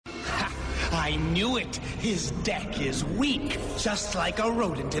I knew it! His deck is weak! Just like a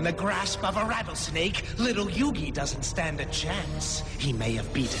rodent in the grasp of a rattlesnake, little Yugi doesn't stand a chance. He may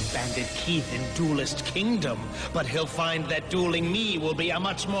have beaten Bandit Keith in Duelist Kingdom, but he'll find that dueling me will be a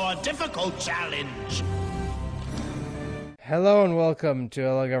much more difficult challenge. Hello and welcome to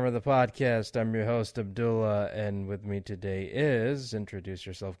Hello Gamer, the podcast. I'm your host, Abdullah, and with me today is, introduce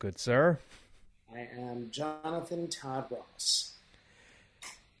yourself, good sir. I am Jonathan Todd Ross.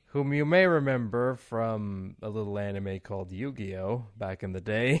 Whom you may remember from a little anime called Yu-Gi-Oh! Back in the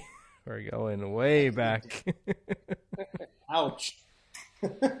day. We're going way back. Ouch.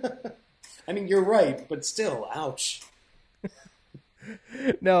 I mean, you're right, but still, ouch.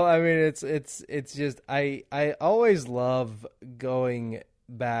 No, I mean it's just I always love going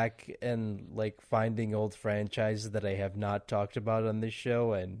back and like finding old franchises that I have not talked about on this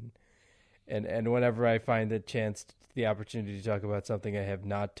show, and whenever I find the opportunity to talk about something I have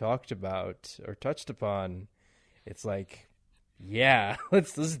not talked about or touched upon, it's like, yeah,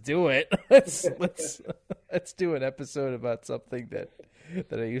 let's do it. Let's do an episode about something that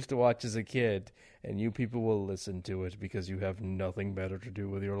I used to watch as a kid. And you people will listen to it because you have nothing better to do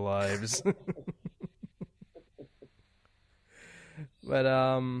with your lives.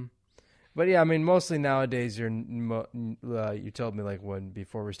 But yeah, I mean, mostly nowadays you told me like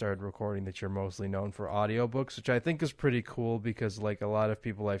before we started recording that you're mostly known for audiobooks, which I think is pretty cool because like a lot of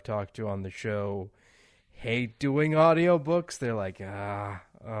people I've talked to on the show hate doing audiobooks. They're like,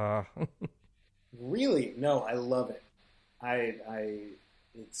 Really? No, I love it.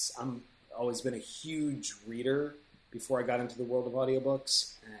 I'm always been a huge reader before I got into the world of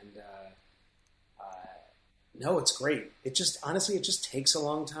audiobooks, and no, it's great. It just takes a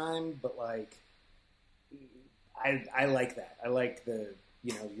long time, but like I like that. I like the,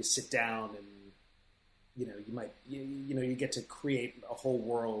 you sit down and you get to create a whole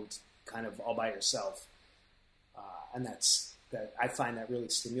world kind of all by yourself, and that I find that really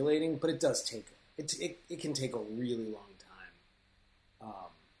stimulating. But it does take it can take a really long time.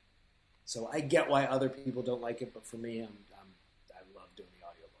 So I get why other people don't like it, but for me, I love doing the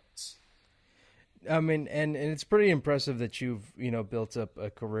audiobooks. I mean, and it's pretty impressive that you've, built up a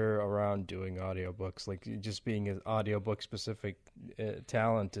career around doing audiobooks. Like, just being an audiobook specific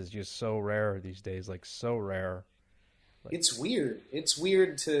talent is just so rare these days, like so rare. Like, it's weird. It's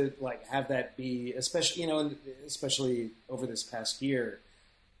weird to like have that be, especially over this past year,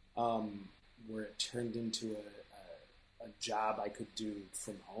 where it turned into a job I could do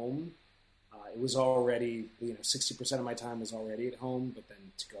from home. It was already, 60% of my time was already at home, but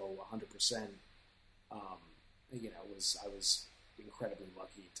then to go 100%, I was incredibly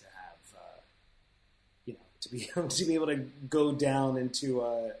lucky to have, to be able to go down into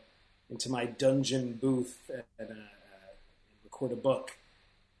my dungeon booth and record a book,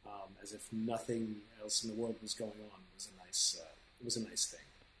 as if nothing else in the world was going on. It was a nice thing.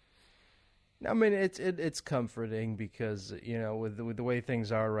 I mean, it's comforting because, with the way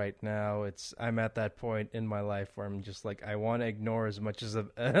things are right now, I'm at that point in my life where I'm just like, I want to ignore as much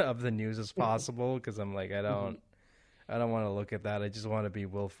of the news as possible because I'm like, I don't want to look at that. I just want to be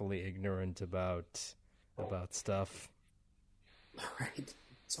willfully ignorant about stuff. Right.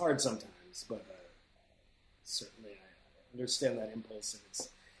 It's hard sometimes, but certainly I understand that impulse, and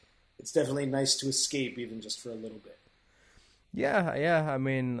it's definitely nice to escape even just for a little bit. Yeah. I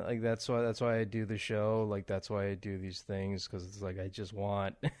mean, like that's why I do the show. Like that's why I do these things, because it's like I just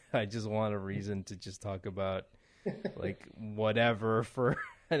want a reason to just talk about like whatever for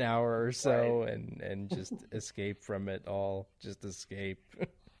an hour or so, right. and just escape from it all. Just escape.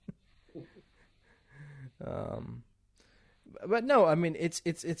 But no, I mean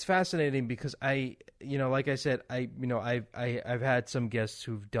it's fascinating because like I said, I've had some guests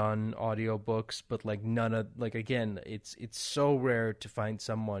who've done audiobooks, but like none of, like, again, it's so rare to find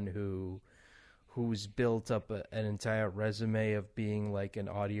someone who's built up an entire resume of being like an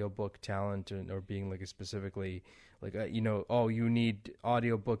audiobook talent or being like a specifically like you need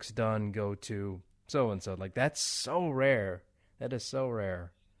audiobooks done, go to so and so. Like that's so rare. That is so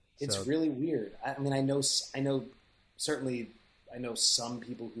rare. It's really weird. I mean, I know. Certainly, I know some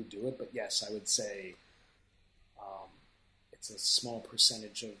people who do it, but yes, I would say it's a small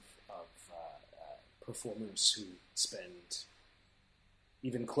percentage of performers who spend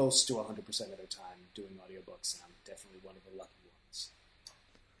even close to 100% of their time doing audiobooks, and I'm definitely one of the lucky ones.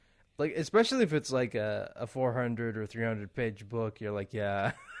 Like, especially if it's like a 400 or 300 page book, you're like,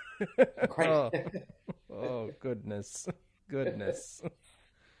 yeah. Right. Oh, goodness.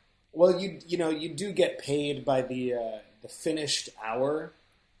 Well, you do get paid by the finished hour,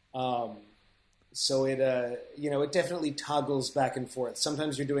 So it, it definitely toggles back and forth.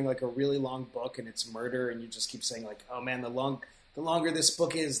 Sometimes you're doing like a really long book and it's murder, and you just keep saying like, "Oh man, the longer this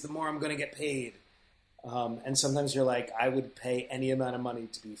book is, the more I'm going to get paid." And sometimes you're like, "I would pay any amount of money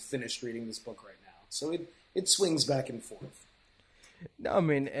to be finished reading this book right now." So it swings back and forth. No, I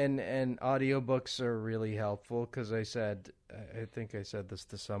mean, and audiobooks are really helpful because I think I said this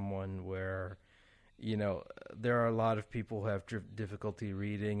to someone where, there are a lot of people who have difficulty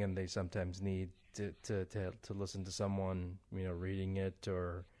reading, and they sometimes need to listen to someone, reading it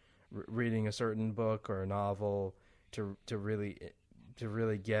or reading a certain book or a novel to really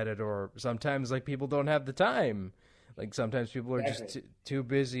get it. Or sometimes like people don't have the time. Like sometimes people are just too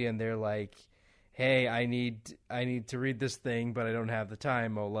busy, and they're like, "Hey, I need to read this thing, but I don't have the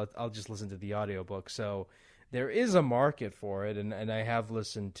time. I'll just listen to the audiobook." So there is a market for it, and I have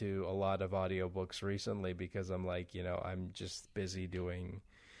listened to a lot of audiobooks recently because I'm like, I'm just busy doing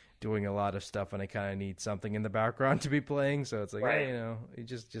a lot of stuff, and I kind of need something in the background to be playing. So it's like, right. Hey,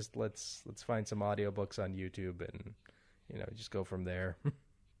 just let's find some audiobooks on YouTube and just go from there.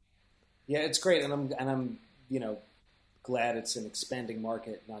 Yeah, it's great, and I'm glad it's an expanding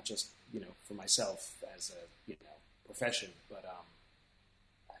market, not just for myself as a profession, but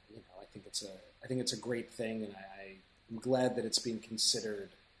I think it's a great thing, and I'm glad that it's being considered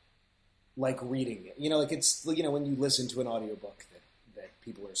like reading it. Like it's when you listen to an audiobook that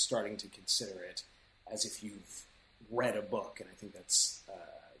people are starting to consider it as if you've read a book, and I think that's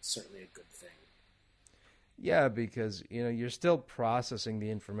certainly a good thing. Yeah, because you're still processing the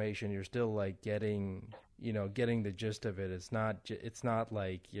information. You're still like getting the gist of it. It's not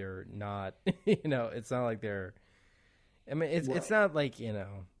like you're not. It's not like they're. I mean, it's not like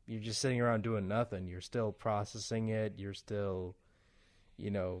you're just sitting around doing nothing. You're still processing it. You're still,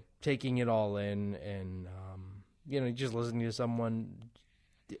 taking it all in, and just listening to someone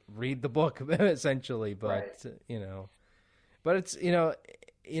read the book essentially. But right. But it's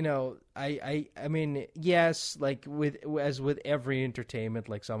I mean, yes, like as with every entertainment,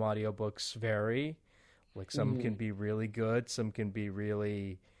 like some audiobooks vary. Like some can be really good, some can be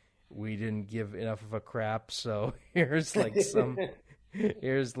really, we didn't give enough of a crap, so here's like some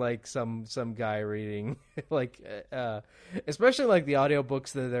guy reading like especially like the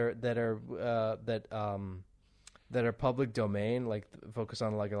audiobooks that are public domain, like focus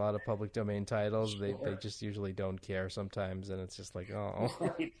on like a lot of public domain titles. Sure. They just usually don't care sometimes, and it's just like, oh.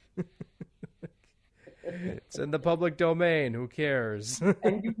 Right. It's in the public domain. Who cares?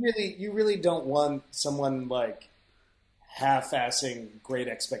 And you really don't want someone like half-assing Great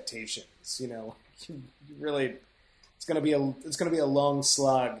Expectations. You really, it's gonna be a long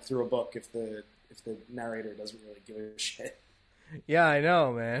slog through a book if the narrator doesn't really give a shit. Yeah, I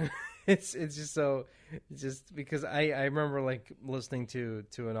know, man. It's just because I remember like listening to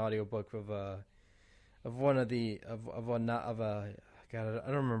an audiobook of a God, I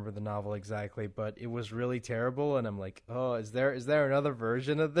don't remember the novel exactly, but it was really terrible, and I'm like, oh, is there another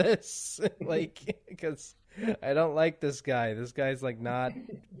version of this? Like, because I don't like this guy. This guy's like not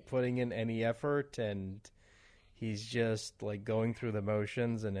putting in any effort, and he's just like going through the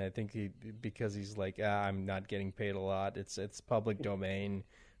motions. And I think because he's like, I'm not getting paid a lot. It's public domain.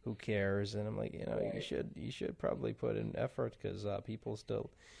 Who cares? And I'm like, you should probably put in effort because people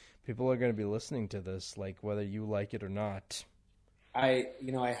are going to be listening to this, like whether you like it or not. I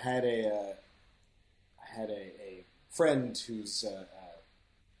had a friend who's a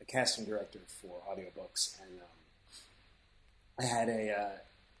casting director for audiobooks, and I had a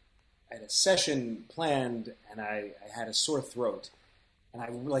session planned, and I had a sore throat, and I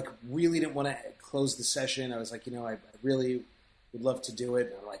like really didn't want to close the session. I was like, I really would love to do it.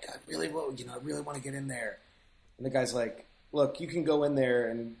 And I'm like, I really want to get in there. And the guy's like, look, you can go in there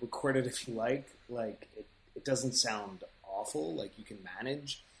and record it if you like. Like it doesn't sound awful, like you can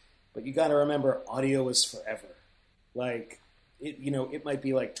manage, but you got to remember, audio is forever. Like it might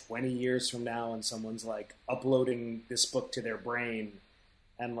be like 20 years from now, and someone's like uploading this book to their brain,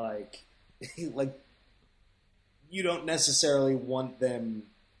 and like like you don't necessarily want them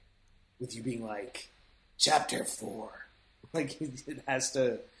with you being like chapter 4. Like it has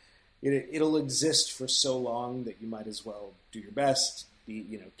to. It'll exist for so long that you might as well do your best.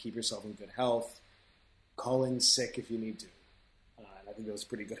 Keep yourself in good health. Call in sick if you need to. And I think that was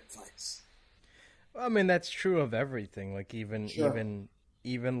pretty good advice. Well, I mean, that's true of everything. Like even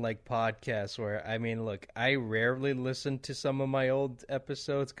like podcasts where, I mean, look, I rarely listen to some of my old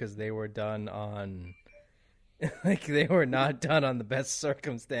episodes because they were done on, like they were not done on the best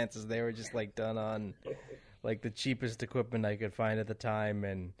circumstances. They were just like done on like the cheapest equipment I could find at the time,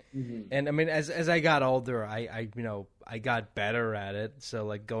 and Mm-hmm. and I mean, as I got older, I got better at it. So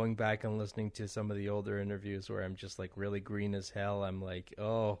like going back and listening to some of the older interviews where I'm just like really green as hell, I'm like,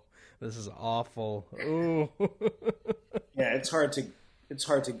 oh, this is awful. Ooh. Yeah, it's hard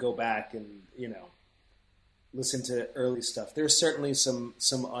to go back and listen to early stuff. There's certainly some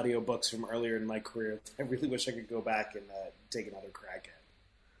audiobooks from earlier in my career that I really wish I could go back and take another crack at.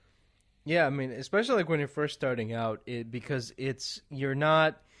 Yeah, I mean, especially like when you're first starting out, because you're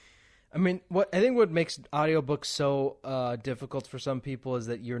not. I mean, what makes audiobooks so difficult for some people is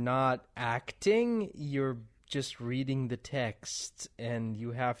that you're not acting; you're just reading the text, and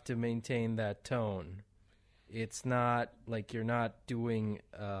you have to maintain that tone. It's not like you're not doing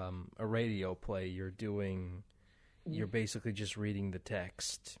a radio play. You're basically just reading the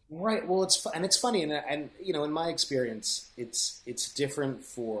text. Right. Well, it's funny, and in my experience, it's different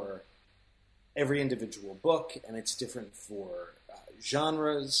for every individual book, and it's different for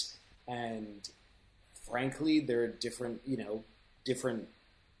genres, and frankly, there are different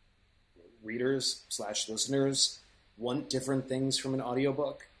readers / listeners want different things from an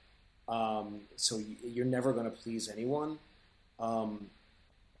audiobook. So you're never going to please anyone, or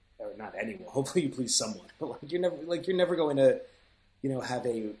not anyone. Hopefully, you please someone, but you're never going to, have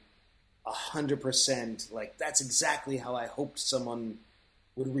 100% like that's exactly how I hoped someone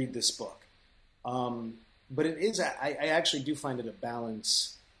would read this book. But it is. I actually do find it a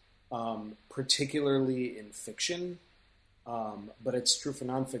balance, particularly in fiction, but it's true for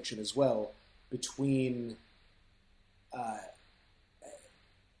nonfiction as well. Between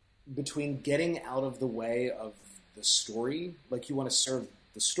getting out of the way of the story, like you want to serve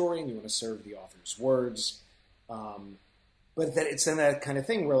the story and you want to serve the author's words, but that it's in that kind of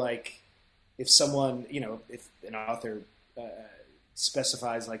thing where, like, if someone, if an author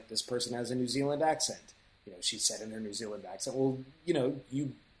specifies like this person has a New Zealand accent, she said in her New Zealand accent, well,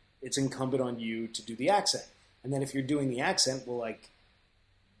 it's incumbent on you to do the accent, and then if you're doing the accent, well, like,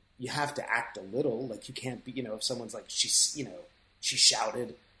 you have to act a little, like you can't be, if someone's like she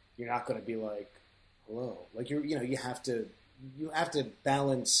shouted. You're not going to be like, hello. Like you have to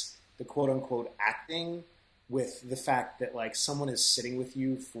balance the quote unquote acting with the fact that like someone is sitting with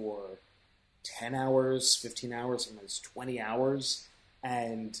you for 10 hours, 15 hours, sometimes 20 hours.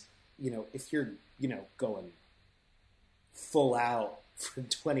 And, if you're, going full out for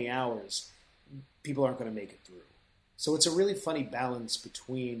 20 hours, people aren't going to make it through. So it's a really funny balance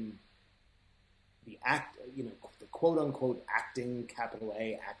between the the quote unquote acting, capital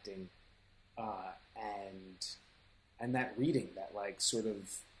A acting, and that reading, that like sort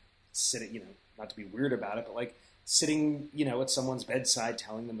of sitting, not to be weird about it, but like sitting, at someone's bedside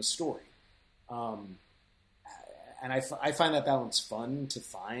telling them a story. And I find that balance fun to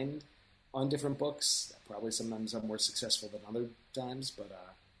find on different books. Probably sometimes I'm more successful than other times, but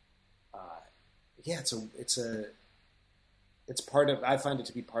yeah, it's part of. I find it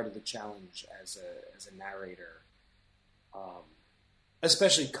to be part of the challenge as a narrator,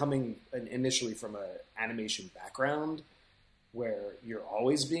 especially coming initially from an animation background, where you're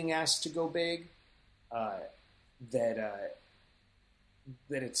always being asked to go big. That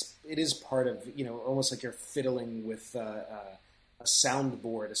it is part of, almost like you're fiddling with a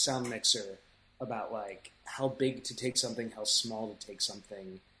soundboard, a sound mixer, about like how big to take something, how small to take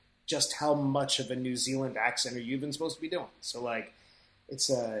something, just how much of a New Zealand accent are you even supposed to be doing? So like, it's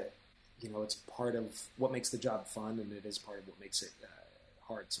it's part of what makes the job fun, and it is part of what makes it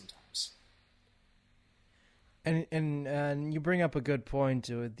hard sometimes. And you bring up a good point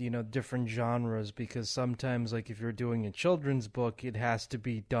with different genres, because sometimes like if you're doing a children's book, it has to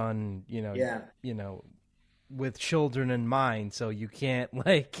be done with children in mind, so you can't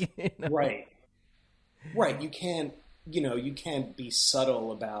like right you can't be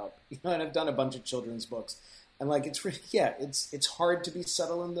subtle about and I've done a bunch of children's books, and like it's really, it's hard to be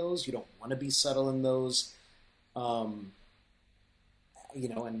subtle in those. You don't want to be subtle in those.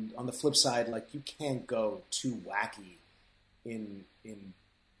 And on the flip side, like you can't go too wacky in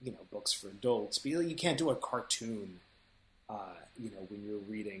books for adults. But you can't do a cartoon, when you're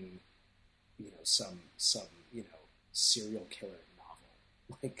reading, some serial killer novel.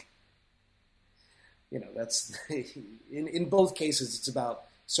 Like, that's in both cases, it's about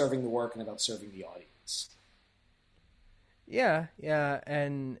serving the work and about serving the audience. Yeah,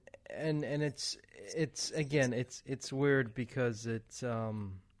 and it's again, it's weird because it's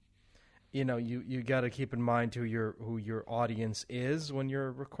you got to keep in mind who your audience is when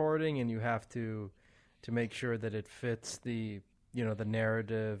you're recording, and you have to make sure that it fits the the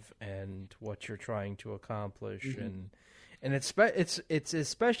narrative and what you're trying to accomplish. Mm-hmm. And it's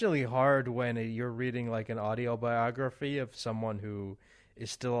especially hard when you're reading like an audio biography of someone who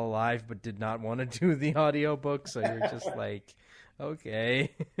is still alive but did not want to do the audiobook, so you're just like,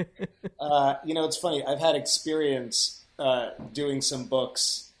 okay. It's funny. I've had experience doing some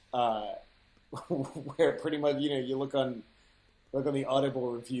books where pretty much you look on the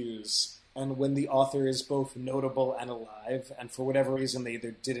Audible reviews, and when the author is both notable and alive, and for whatever reason they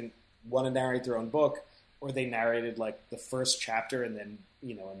either didn't want to narrate their own book, or they narrated like the first chapter and then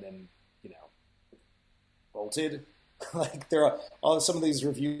bolted. Like some of these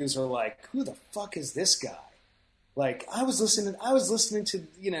reviews are like, who the fuck is this guy? Like I was listening to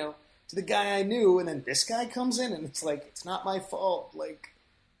to the guy I knew, and then this guy comes in, and it's like, it's not my fault. Like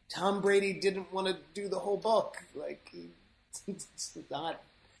Tom Brady didn't want to do the whole book. Like it's not.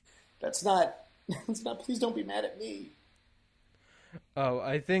 That's not. It's not. Please don't be mad at me. Oh,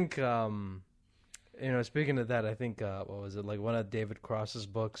 I think speaking of that, I think what was it, like one of David Cross's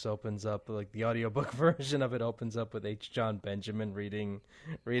books opens up, like the audiobook version of it opens up with H. John Benjamin reading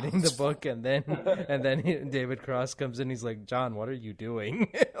the book, and then David Cross comes in, he's like, John, what are you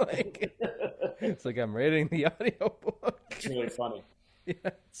doing? Like it's like, I'm reading the audiobook. It's really funny.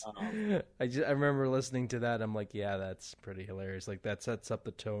 Yes. I remember listening to that. I'm like, yeah, that's pretty hilarious. Like that sets up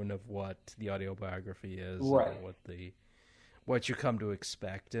the tone of what the autobiography is, right? And what you come to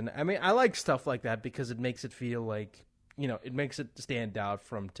expect. And I mean, I like stuff like that because it makes it feel like, it makes it stand out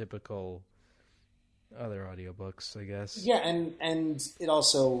from typical other audiobooks, I guess. Yeah, and it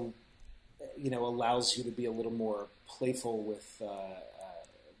also, allows you to be a little more playful with the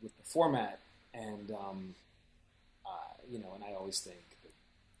format, and and I always think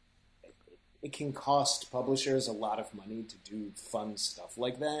that it can cost publishers a lot of money to do fun stuff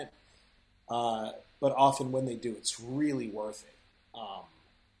like that. But often when they do, it's really worth it.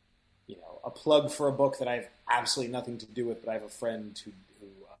 A plug for a book that I have absolutely nothing to do with, but I have a friend who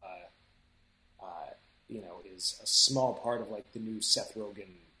is a small part of like the new Seth Rogen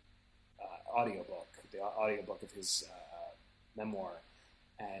audiobook, the audiobook of his memoir,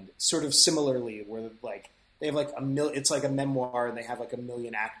 and sort of similarly, where like they have like it's like a memoir, and they have like 1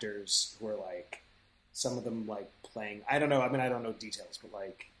 million actors who are like, some of them like playing. I don't know. I mean, I don't know details, but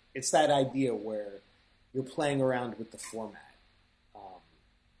like it's that idea where you're playing around with the format.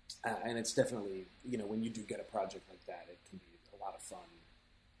 And it's definitely, when you do get a project like that, it can be a lot of fun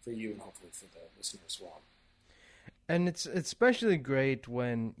for you and hopefully for the listener as well. And it's especially great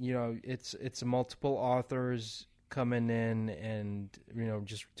when, it's multiple authors coming in and,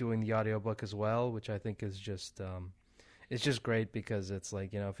 just doing the audiobook as well, which I think is just, it's just great because it's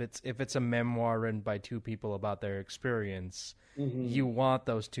like, if it's a memoir written by two people about their experience, mm-hmm. you want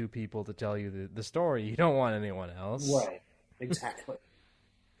those two people to tell you the story. You don't want anyone else. Right. Exactly.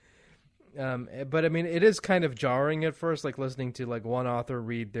 But I mean, it is kind of jarring at first, like listening to like one author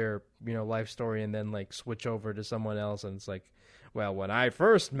read their, life story and then like switch over to someone else. And it's like, well, when I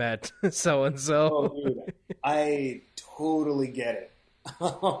first met so-and-so. Oh, dude, I totally get it.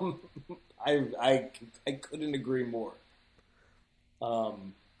 I couldn't agree more.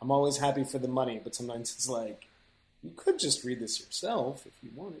 I'm always happy for the money, but sometimes it's like, you could just read this yourself if you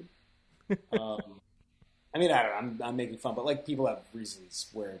wanted. I mean, I don't know, I'm making fun, but like people have reasons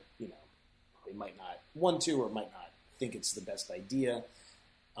where, they might not want to or might not think it's the best idea.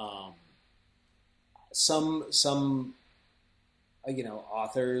 Some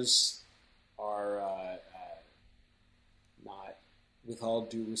authors are not, with all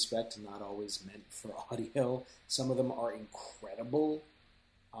due respect, not always meant for audio. Some of them are incredible.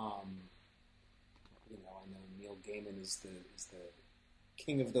 I know Neil Gaiman is the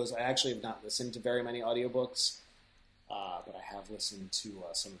king of those. I actually have not listened to very many audiobooks. But I have listened to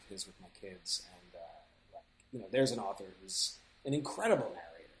some of his with my kids, and there's an author who's an incredible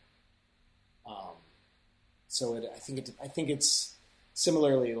narrator. I think it's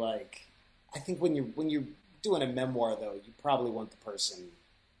similarly like, I think when you're doing a memoir though, you probably want the person,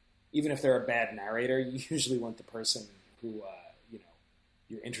 even if they're a bad narrator, you usually want the person who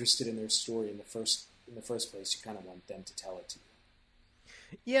you're interested in their story in the first place. You kind of want them to tell it to you.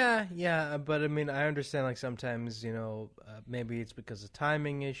 Yeah, but I mean, I understand, like, sometimes, maybe it's because of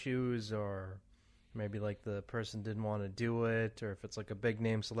timing issues, or maybe, like, the person didn't want to do it, or if it's, like, a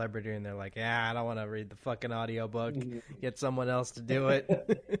big-name celebrity, and they're like, I don't want to read the fucking audiobook, get someone else to do it.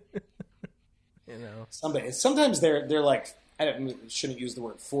 Sometimes they're like, shouldn't use the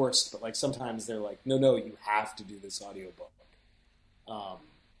word forced, but, like, sometimes they're like, no, you have to do this audiobook.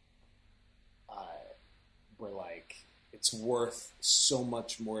 Where, like, it's worth so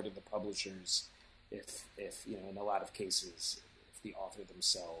much more to the publishers if in a lot of cases, if the author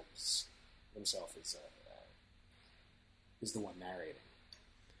himself is is the one narrating.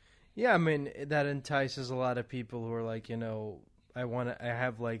 Yeah, I mean, that entices a lot of people who are like, I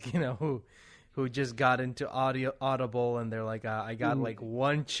have like, who just got into Audible, and they're like, I got like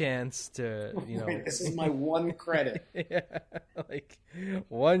one chance to, This is my one credit. Yeah, like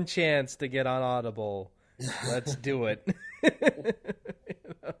one chance to get on Audible. Let's do it.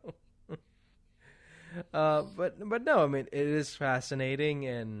 But no, I mean, it is fascinating,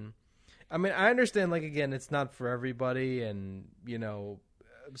 and I mean, I understand, like, again, it's not for everybody, and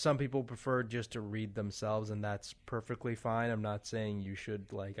some people prefer just to read themselves, and that's perfectly fine. I'm not saying you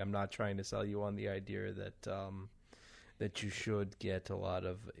should, like, I'm not trying to sell you on the idea that that you should get a lot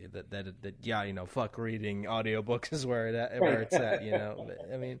of that yeah, fuck reading audiobooks is where it's at, But,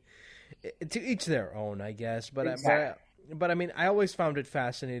 I mean, to each their own, I guess. But Exactly. but I mean, I always found it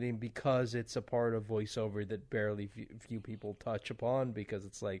fascinating because it's a part of voiceover that barely few people touch upon, because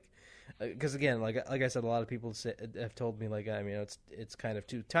it's like, because again, like I said, a lot of people have told me, like, I mean, it's kind of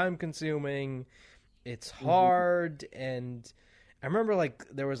too time consuming, it's hard, and I remember, like,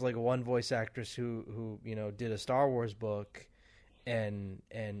 there was like one voice actress who did a Star Wars book, and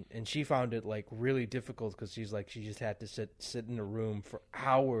she found it like really difficult because she's like, she just had to sit in a room for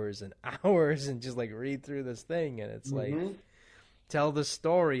hours and hours and just like read through this thing, and it's like, tell the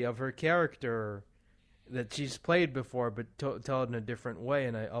story of her character that she's played before, but tell it in a different way.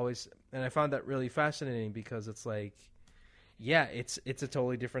 And I found that really fascinating, because it's like, yeah, it's a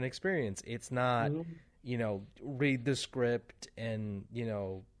totally different experience. It's not read the script and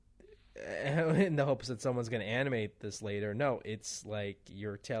in the hopes that someone's going to animate this later. No, it's like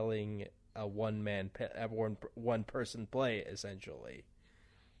you're telling a one person play, essentially.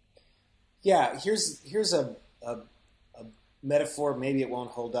 Yeah, here's a metaphor. Maybe it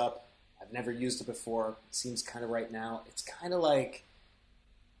won't hold up. I've never used it before. It seems kind of right now. It's kind of like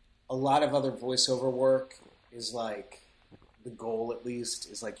a lot of other voiceover work is like, the goal at least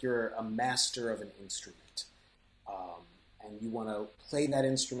is like, you're a master of an instrument. And you want to play that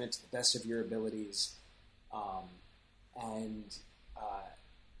instrument to the best of your abilities, and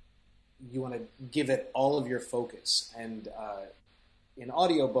you want to give it all of your focus. And in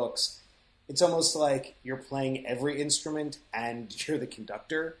audiobooks, it's almost like you're playing every instrument and you're the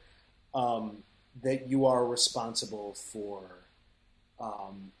conductor, that you are responsible for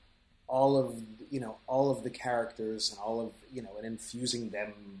all of the characters and all of, and infusing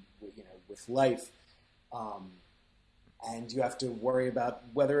them with life. And you have to worry about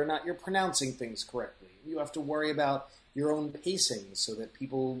whether or not you're pronouncing things correctly. You have to worry about your own pacing so that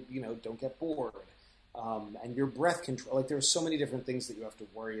people, don't get bored. And your breath control. Like, there are so many different things that you have to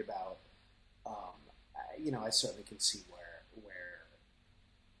worry about. I certainly can see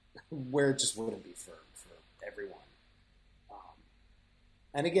where it just wouldn't be for everyone.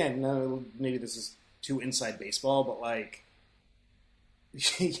 And again, no, maybe this is too inside baseball, but like,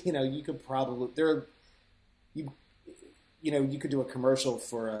 you could probably you could do a commercial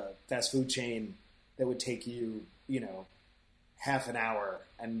for a fast food chain that would take you, half an hour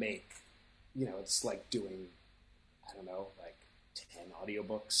and make, it's like doing, I don't know, like 10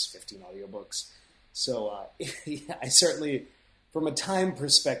 audiobooks, 15 audiobooks. So I certainly, from a time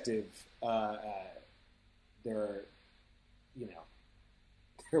perspective, there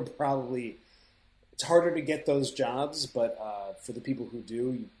are probably, it's harder to get those jobs, but for the people who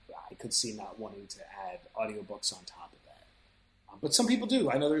do, I could see not wanting to add audiobooks on top of that. But some people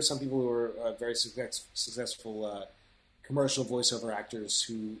do. I know there's some people who are very successful commercial voiceover actors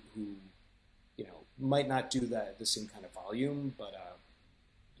who might not do the same kind of volume, but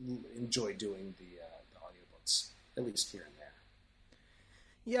enjoy doing the audiobooks, at least here and there.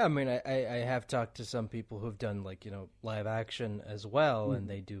 Yeah, I mean, I have talked to some people who've done, like, live action as well, and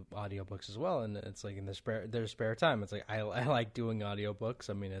they do audiobooks as well, and it's like in their spare time. It's like, I like doing audiobooks.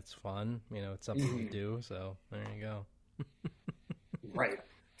 I mean, it's fun. It's something to do, so there you go. Right.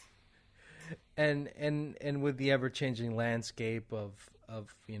 And with the ever-changing landscape of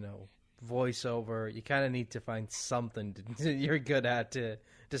voiceover, you kind of need to find something you're good at to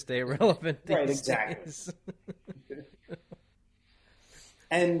stay relevant these right, exactly. days.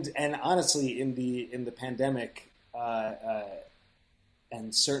 And honestly, in the pandemic,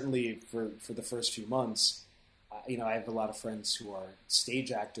 and certainly for the first few months, I have a lot of friends who are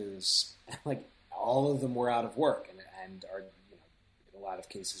stage actors, and like all of them were out of work and are, in a lot of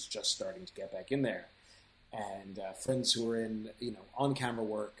cases, just starting to get back in there. And friends who are in, on camera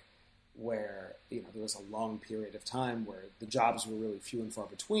work, where there was a long period of time where the jobs were really few and far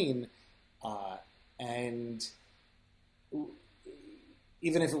between, and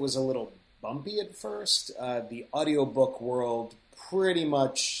even if it was a little bumpy at first, the audiobook world pretty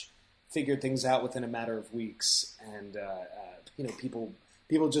much figured things out within a matter of weeks, and people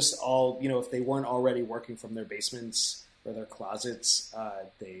just all, if they weren't already working from their basements or their closets,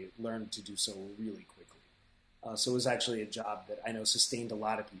 they learned to do so really quickly. So it was actually a job that I know sustained a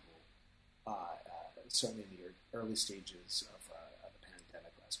lot of people, certainly in the early stages of the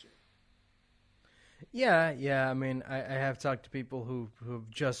pandemic last year. Yeah. I mean, I have talked to people who've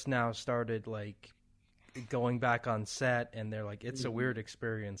just now started like going back on set, and they're like, it's a weird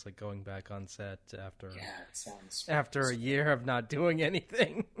experience, like going back on set after it sounds after a year of not doing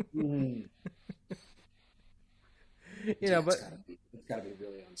anything. Mm. But it's gotta be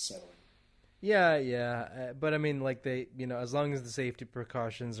really unsettling. Yeah. But I mean, like they, as long as the safety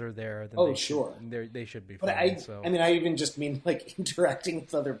precautions are there, then they should be but fine. So I mean, I even just mean like interacting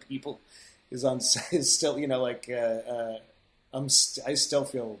with other people is still, I still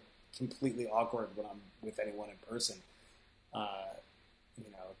feel completely awkward when I'm with anyone in person.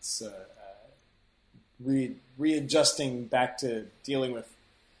 It's readjusting back to dealing with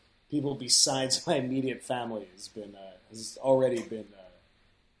people besides my immediate family has already been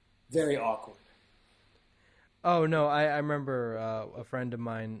very awkward. Oh no, I remember a friend of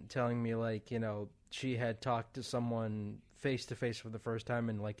mine telling me like, she had talked to someone face to face for the first time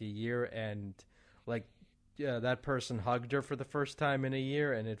in like a year, and like that person hugged her for the first time in a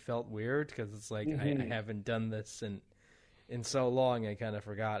year, and it felt weird because it's like I haven't done this in so long. I kind of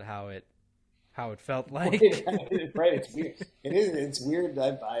forgot how it felt like. Right, it's weird. It's weird.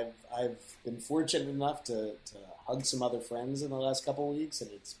 I've been fortunate enough to hug some other friends in the last couple of weeks,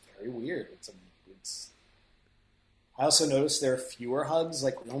 and it's very weird. I also noticed there are fewer hugs.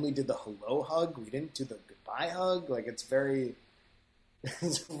 Like, we only did the hello hug. We didn't do the goodbye hug. Like, it's very,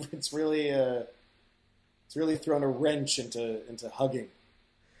 it's really thrown a wrench into hugging.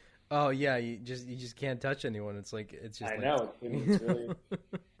 Oh yeah, you just can't touch anyone. It's just. I know. It's really.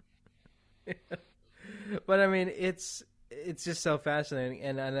 But I mean, it's just so fascinating,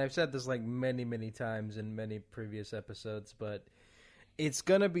 and I've said this like many times in many previous episodes, but it's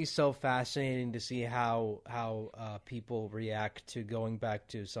gonna be so fascinating to see how people react to going back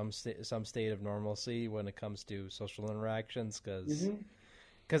to some state of normalcy when it comes to social interactions,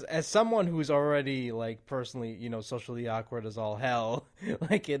 because as someone who's already like personally, socially awkward as all hell,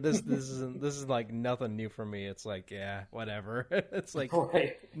 like this is like nothing new for me. It's like, yeah, whatever. It's like,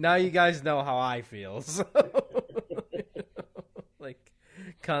 right. Now you guys know how I feel. So, like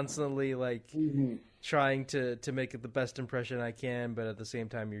constantly like trying to make it the best impression I can, but at the same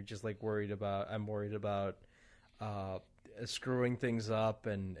time you're just like I'm worried about screwing things up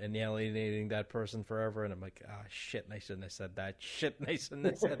and alienating that person forever, and I'm like, shit, I shouldn't have said that. Shit, I shouldn't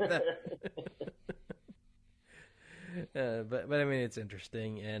have said that. But I mean, it's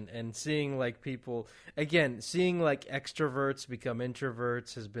interesting, and seeing like people again, seeing like extroverts become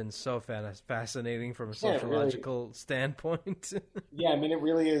introverts has been so fascinating from a sociological standpoint. Yeah, I mean, it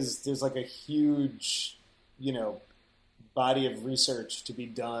really is. There's like a huge, body of research to be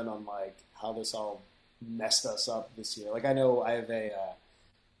done on like how this all messed us up this year. Like, I know I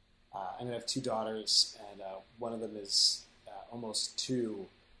have two daughters, and one of them is almost 2,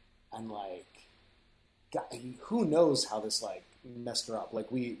 and like, God, who knows how this like messed her up. Like,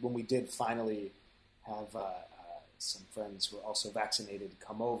 when we did finally have some friends who were also vaccinated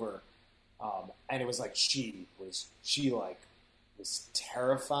come over, and it was like she was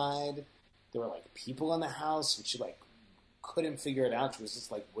terrified. There were like people in the house, and she like couldn't figure it out. She was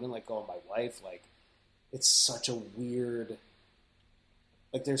just like wouldn't let go of my wife. Like, it's such a weird,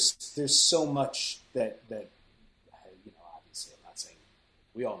 like there's so much that obviously I'm not saying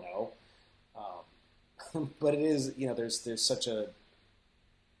we all know, but it is, there's such a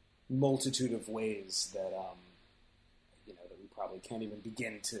multitude of ways that that we probably can't even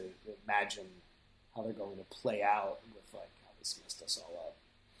begin to imagine how they're going to play out with like how this messed us all up.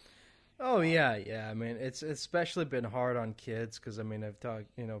 Oh yeah. I mean, it's especially been hard on kids because I mean, I've talked,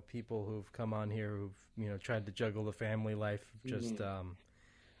 people who've come on here who've tried to juggle the family life. Just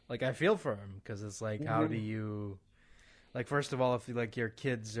like I feel for them because it's like, how do you, like, first of all, if like your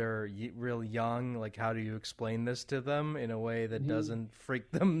kids are real young, like how do you explain this to them in a way that doesn't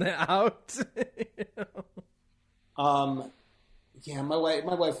freak them out? Yeah, my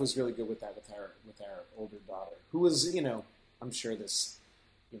wife was really good with that with our older daughter, who was, I'm sure this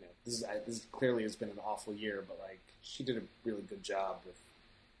clearly has been an awful year, but like she did a really good job with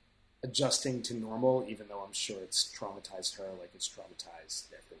adjusting to normal, even though I'm sure it's traumatized her like it's traumatized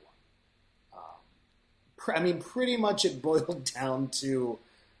everyone. I mean, pretty much it boiled down to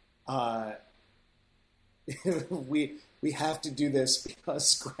we have to do this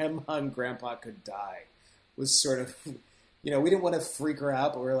because Grandma and Grandpa could die, was sort of we didn't want to freak her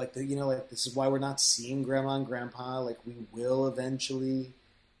out, but we were like, like this is why we're not seeing Grandma and Grandpa. Like we will eventually.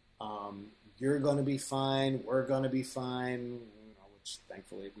 You're going to be fine. We're going to be fine, which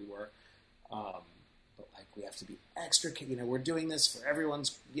thankfully we were. But like we have to be extra. We're doing this for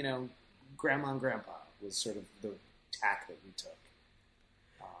everyone's. Grandma and Grandpa was sort of the tack that we took.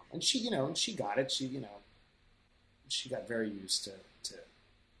 And she, and she got it. She got very used to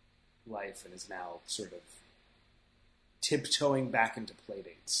life and is now sort of tiptoeing back into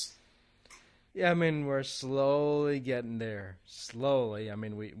playdates. Yeah, I mean, we're slowly getting there. Slowly. I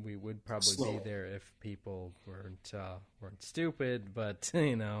mean, we would probably be there if people weren't stupid, but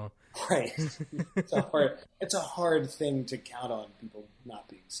Right. It's a hard thing to count on people not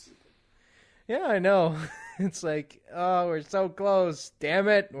being stupid. Yeah, I know. It's like, oh, we're so close. Damn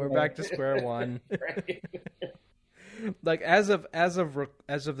it, we're back to square one. Right. Like as of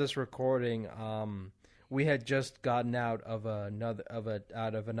this recording, we had just gotten out of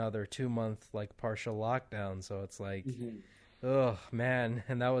another 2-month like partial lockdown, so it's like, oh man,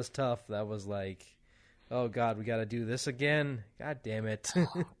 and that was tough. That was like, oh god, we got to do this again. God damn it.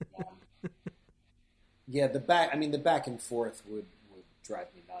 Yeah, the back and forth would drive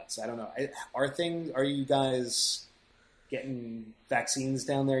me nuts. I don't know. Are you guys getting vaccines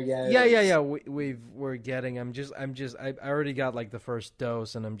down there yet? Yeah. We're getting. I already got like the first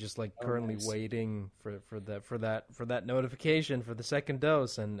dose, and I'm just like currently waiting for that notification for the second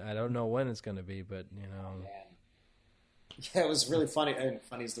dose, and I don't know when it's going to be, but Oh, man. Yeah, it was really funny. I mean,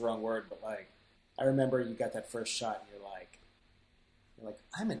 funny is the wrong word, but like I remember you got that first shot, and you're like,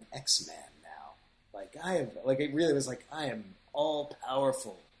 I'm an X-Man now. Like it really was like I am all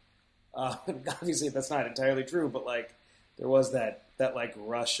powerful. Obviously, that's not entirely true, but like. There was that like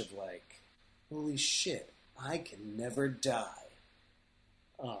rush of like, holy shit, I can never die.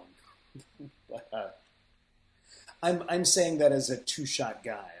 But, I'm saying that as a 2-shot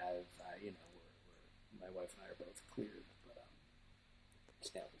guy. My wife and I are both cleared, but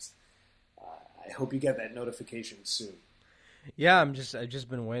I hope you get that notification soon. Yeah, I've just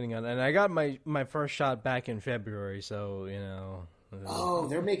been waiting on it, and I got my first shot back in February, so Oh,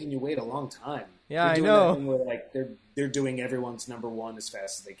 they're making you wait a long time. Yeah, I know. That thing where, like, they're doing everyone's number one as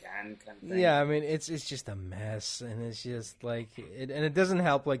fast as they can, kind of thing. Yeah, I mean it's just a mess, and it's just like it doesn't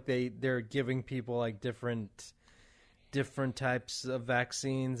help. Like they're giving people like different types of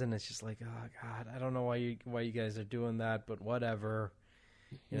vaccines, and it's just like, oh god, I don't know why you guys are doing that, but whatever.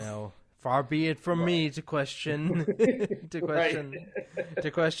 Far be it from me to question to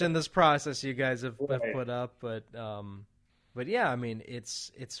question this process you guys have put up, but yeah, I mean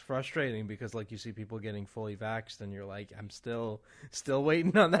it's frustrating because like you see people getting fully vaxxed and you're like, I'm still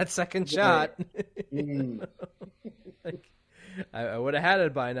waiting on that second shot. Like, I would have had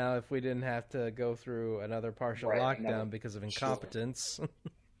it by now if we didn't have to go through another partial lockdown because of incompetence.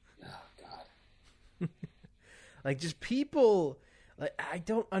 Oh god. Like just people. Like, I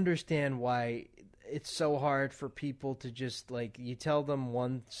don't understand why it's so hard for people to just, like, you tell them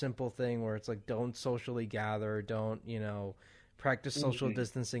one simple thing where it's like, don't socially gather, don't, practice social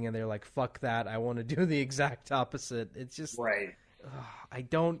distancing, and they're like, fuck that, I want to do the exact opposite. It's just, I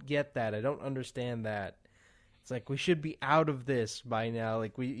don't get that. I don't understand that. It's like, we should be out of this by now,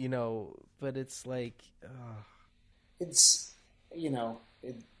 like, but it's like, It's,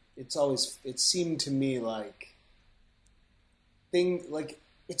 it's always, it seemed to me like,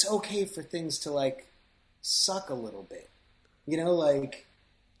 it's okay for things to like suck a little bit, like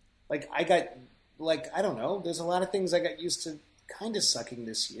I got I don't know. There's a lot of things I got used to kind of sucking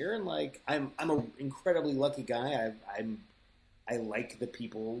this year, and like I'm an incredibly lucky guy. I like the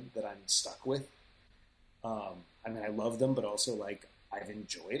people that I'm stuck with. I mean, I love them, but also like I've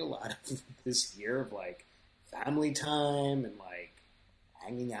enjoyed a lot of this year of like family time and like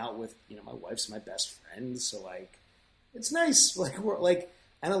hanging out with my wife's my best friend, so like. It's nice,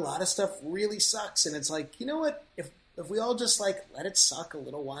 and a lot of stuff really sucks, and it's like, you know what? If we all just like let it suck a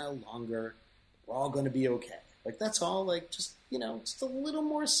little while longer, we're all going to be okay. Like that's all. Like just just a little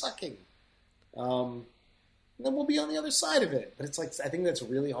more sucking, and then we'll be on the other side of it. But it's like I think that's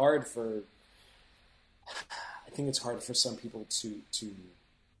really hard for. I think it's hard for some people to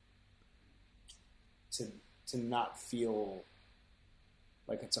not feel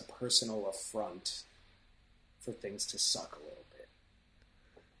like it's a personal affront. For things to suck a little bit.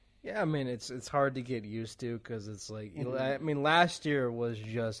 Yeah, I mean it's hard to get used to because it's like I mean last year was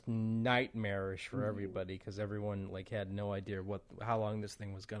just nightmarish for everybody because everyone like had no idea how long this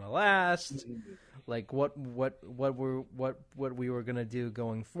thing was gonna last, like what we were gonna do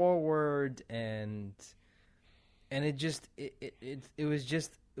going forward, and it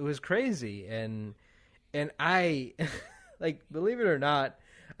was crazy, and I like, believe it or not,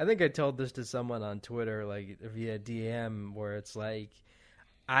 I think I told this to someone on Twitter, like via DM, where it's like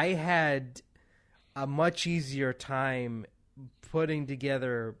I had a much easier time putting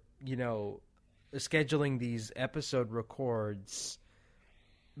together, scheduling these episode records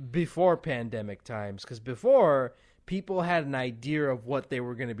before pandemic times, because before people had an idea of what they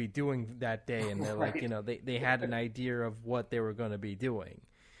were going to be doing that day, and they're Right. like, they had an idea of what they were going to be doing.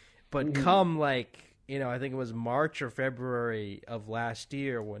 But come like, I think it was March or February of last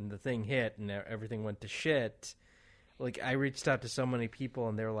year when the thing hit and everything went to shit, like I reached out to so many people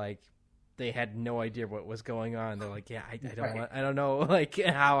and they're like, they had no idea what was going on. They're like, yeah, I don't know, like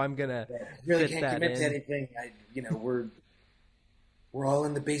how I'm gonna Really fit can't that commit in. to anything. We're all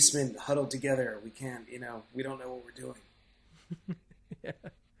in the basement huddled together. We can't, we don't know what we're doing.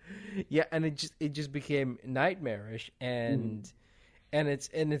 Yeah, and it just became nightmarish, and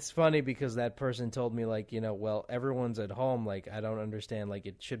it's funny because that person told me, like, well, everyone's at home, like I don't understand, like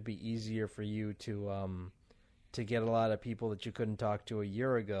it should be easier for you to get a lot of people that you couldn't talk to a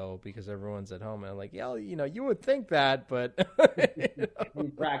year ago because everyone's at home. And I'm like, yeah, you would think that, but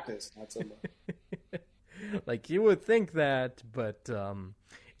In practice, not so much. like you would think that, but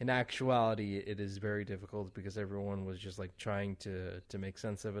in actuality, it is very difficult because everyone was just like trying to make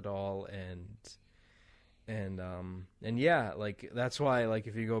sense of it all, and yeah, like that's why, like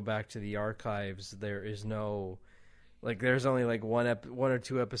if you go back to the archives, there is no, like there's only like one or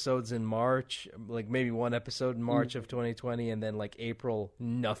two episodes in March, like maybe one episode in March of 2020, and then like April,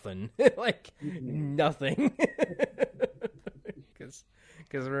 nothing, like nothing, because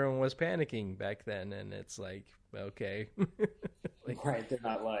everyone was panicking back then, and it's like, okay. Right. They're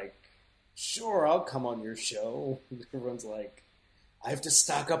not like, sure, I'll come on your show. Everyone's like, I have to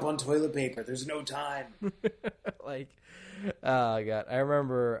stock up on toilet paper. There's no time. Like, oh god, I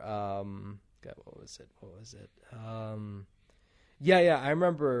remember. God, what was it? Yeah, I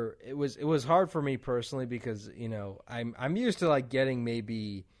remember. It was hard for me personally because I'm used to like getting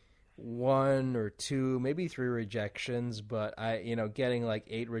maybe one or two, maybe three rejections, but getting like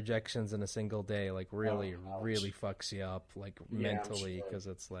 8 rejections in a single day like really fucks you up, like mentally, because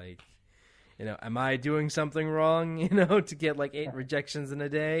it's like, am I doing something wrong, to get like 8 rejections in a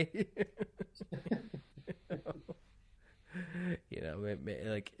day?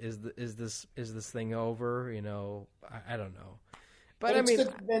 Like is this thing over? I don't know, but it's I mean,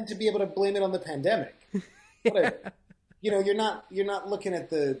 good then to be able to blame it on the pandemic. You're not looking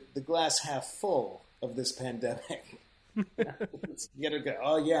at the glass half full of this pandemic. You gotta go,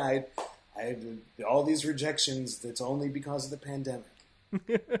 oh yeah, I had all these rejections. That's only because of the pandemic.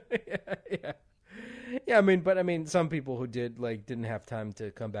 Yeah. I mean, some people who didn't have time to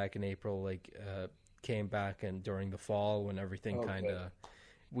come back in April, came back and during the fall when everything kind of,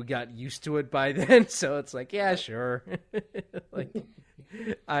 we got used to it by then. So it's like, yeah, sure. Like,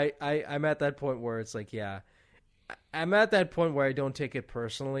 I'm at that point where it's like, yeah, I'm at that point where I don't take it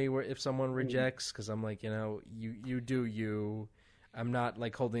personally where if someone rejects, because I'm like, you do you. I'm not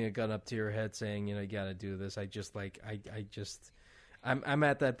like holding a gun up to your head saying, you got to do this. I just like, I'm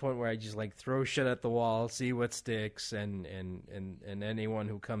at that point where I just like throw shit at the wall, see what sticks, and anyone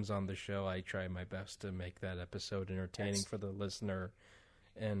who comes on the show, I try my best to make that episode entertaining for the listener,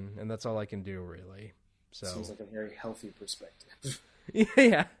 and that's all I can do, really. So seems like a very healthy perspective.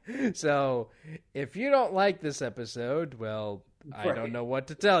 Yeah. So if you don't like this episode, well, I don't know what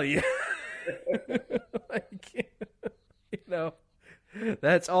to tell you.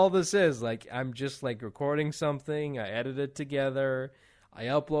 That's all this is. Like, I'm just like recording something. I edit it together. I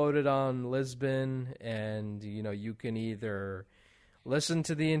upload it on Lisbon, and you can either listen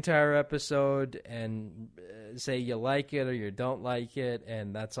to the entire episode and say you like it or you don't like it,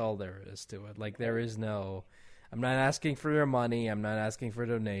 and that's all there is to it. Like, there is no, I'm not asking for your money. I'm not asking for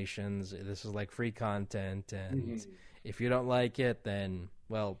donations. This is like free content, and if you don't like it, then,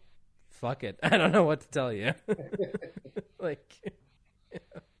 well, fuck it. I don't know what to tell you. Like,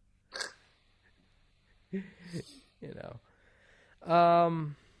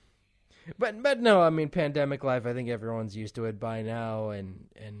 but no, I mean, pandemic life, I think everyone's used to it by now, and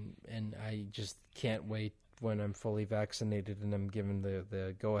I just can't wait when I'm fully vaccinated and I'm given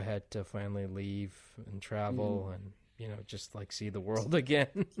the go ahead to finally leave and travel and just like see the world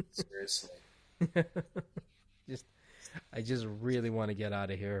again. Seriously. I just really want to get out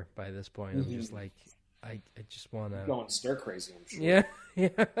of here by this point. I'm just like, I just want to going stir crazy, I'm sure.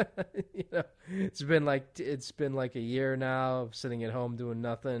 Yeah. It's been like a year now of sitting at home doing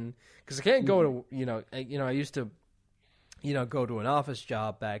nothing because I can't go to I used to go to an office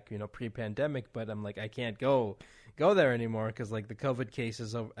job back pre-pandemic, but I'm like, I can't go go there anymore because like the COVID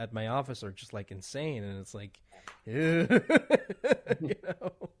cases at my office are just like insane, and it's like, you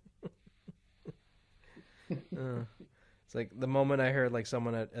know. It's like the moment I heard like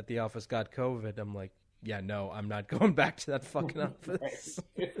someone at the office got COVID, I'm like, yeah, no, I'm not going back to that fucking office.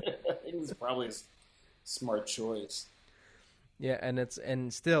 It was probably a smart choice. Yeah,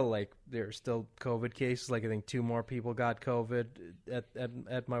 and still like there's still COVID cases. Like I think 2 more people got COVID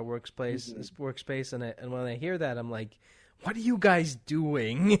at my workspace, and when I hear that, I'm like, what are you guys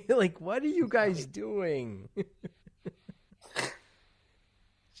doing? Like, what are you guys doing?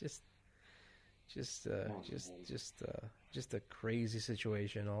 Just a crazy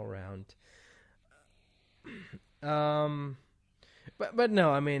situation all around. But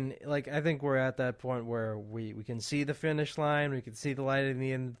no, I mean, like I think we're at that point where we can see the finish line, we can see the light at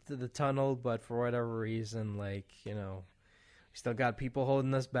the end of the tunnel, but for whatever reason, like, you know, we still got people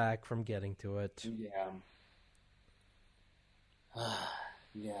holding us back from getting to it. Yeah.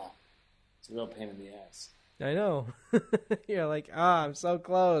 Yeah. It's a real pain in the ass. I know. You're like, I'm so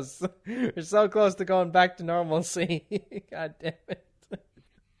close. We're so close to going back to normalcy. God damn it.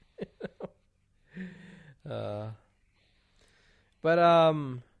 But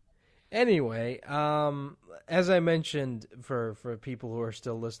anyway, as I mentioned, for people who are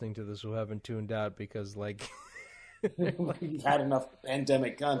still listening to this who haven't tuned out because like You've had enough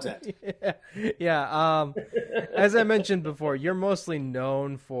pandemic content. Yeah. As I mentioned before, you're mostly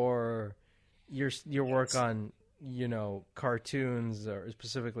known for your work on, you know, cartoons, or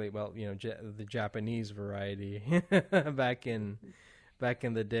specifically, well, you know, the Japanese variety back in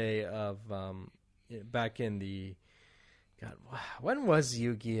the day of back in the God, when was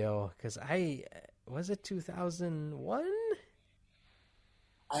Yu-Gi-Oh? Because was it 2001?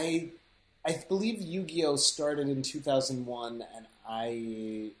 I believe Yu-Gi-Oh started in 2001, and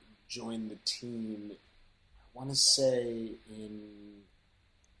I joined the team. I want to say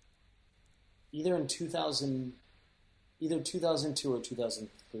either 2002 or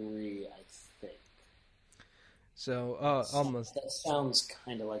 2003. I think. So almost. That sounds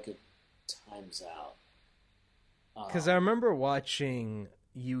kind of like it times out. Because I remember watching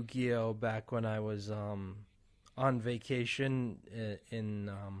Yu-Gi-Oh back when I was on vacation in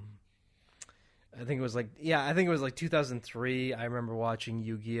I think it was like 2003. I remember watching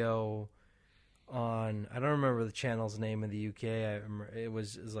Yu-Gi-Oh on, I don't remember the channel's name in the UK. I remember it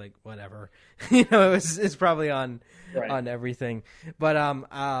was like whatever. You know, it's probably on everything. But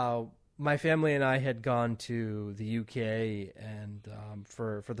my family and I had gone to the UK and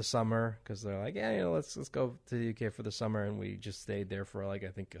for the summer because they're like, yeah, you know, let's go to the UK for the summer, and we just stayed there for like I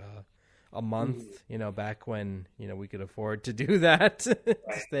think a month. You know, back when, you know, we could afford to do that,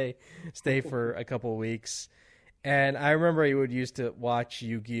 stay for a couple of weeks. And I remember I would used to watch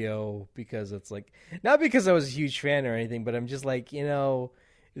Yu-Gi-Oh because it's like, not because I was a huge fan or anything, but I'm just like, you know,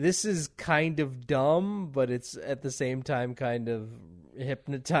 this is kind of dumb, but it's at the same time kind of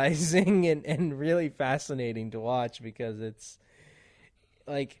hypnotizing and really fascinating to watch because it's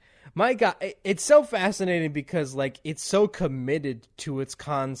like, my God, it's so fascinating because like it's so committed to its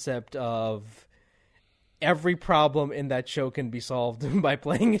concept of every problem in that show can be solved by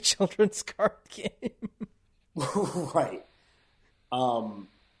playing a children's card game. Right.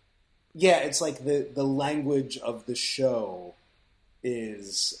 Yeah, it's like the language of the show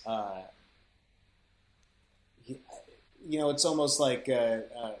is, you know, it's almost like, to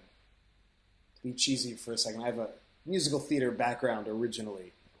be cheesy for a second, I have a musical theater background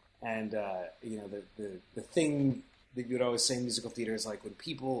originally. And, you know, the thing that you would always say in musical theater is like when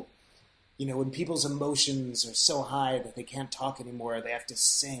people, you know, when people's emotions are so high that they can't talk anymore, they have to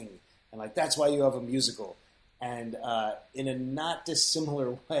sing. And like, that's why you have a musical. And in a not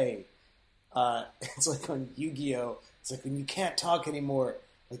dissimilar way, it's like on Yu-Gi-Oh! It's like when you can't talk anymore,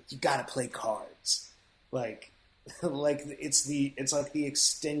 like you gotta play cards. Like it's like the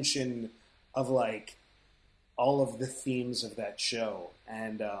extension of like all of the themes of that show.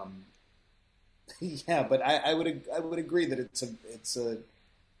 And yeah, but I would agree that it's a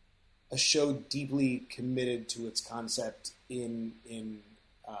show deeply committed to its concept in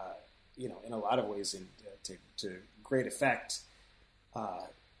you know, in a lot of ways to great effect,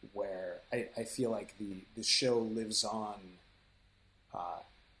 where I feel like the show lives on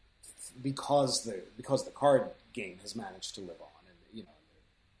because the card game has managed to live on, and you know,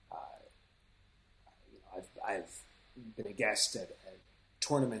 I've been a guest at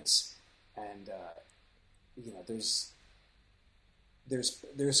tournaments, and you know,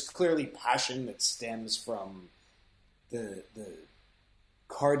 there's clearly passion that stems from the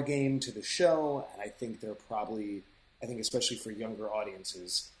card game to the show, and I think especially for younger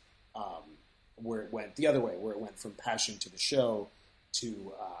audiences, where it went the other way, where it went from passion to the show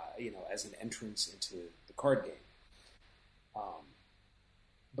to as an entrance into the card game.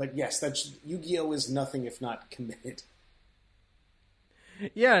 But yes, that's Yu-Gi-Oh! Is nothing if not committed.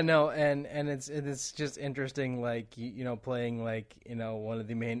 Yeah, no, and it's just interesting, like playing like one of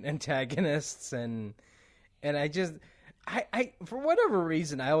the main antagonists, and I for whatever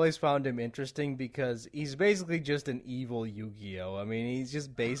reason I always found him interesting because he's basically just an evil Yu-Gi-Oh. I mean, he's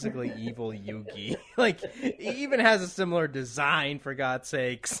just basically evil Yu-Gi. Like he even has a similar design, for God's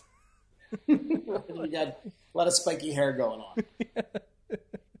sakes. You got a lot of spiky hair going on.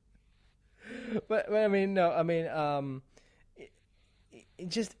 But I mean, no, I mean,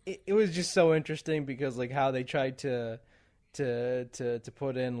 it was just so interesting because like how they tried to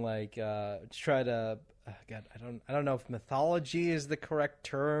put in like try to God, I don't know if mythology is the correct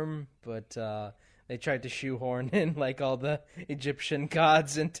term, but they tried to shoehorn in like all the Egyptian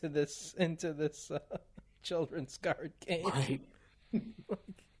gods into this children's card game. Right.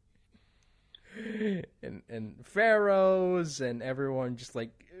 and pharaohs and everyone just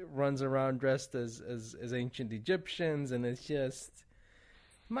like runs around dressed as ancient Egyptians, and it's just,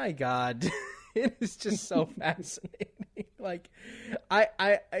 my God, it is just so fascinating. Like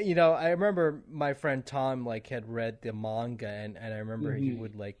I remember my friend Tom like had read the manga, and I remember he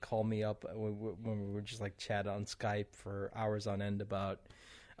would like call me up when we were just like chat on Skype for hours on end about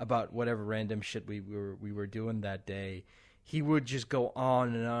whatever random shit we were doing that day. He would just go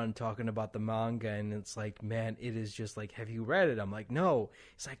on and on talking about the manga, and it's like, man, it is just like, have you read it? I'm like, no.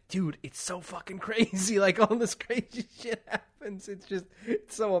 It's like, dude, it's so fucking crazy. Like, all this crazy shit happens.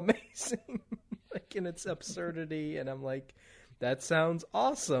 It's so amazing, like, in its absurdity. And I'm like, that sounds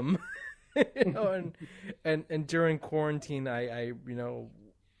awesome. And during quarantine, I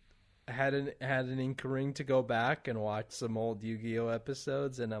had an inkling to go back and watch some old Yu-Gi-Oh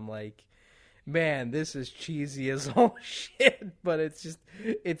episodes, and I'm like, man, this is cheesy as all shit, but it's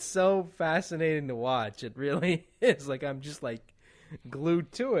so fascinating to watch. It really is. Like, I'm just like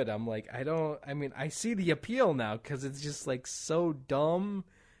glued to it. I'm like, I see the appeal now because it's just like so dumb,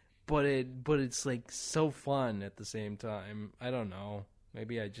 but it's like so fun at the same time. I don't know.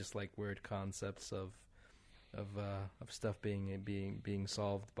 Maybe I just like weird concepts of stuff being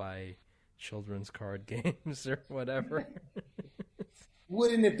solved by children's card games or whatever.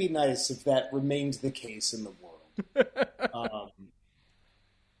 Wouldn't it be nice if that remained the case in the world?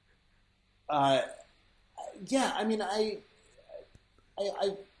 Yeah, I mean, I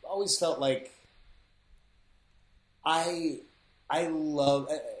always felt like I love,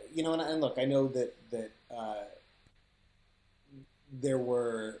 and look, I know that there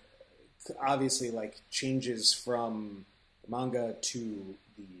were obviously like changes from the manga to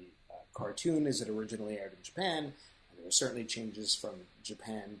the cartoon as it originally aired in Japan. There were certainly changes from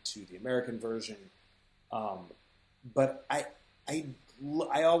Japan to the American version, but I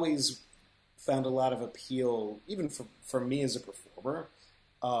always found a lot of appeal, even for me as a performer,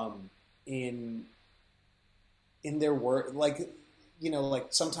 in their work. Like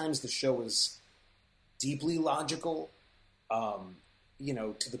sometimes the show was deeply logical,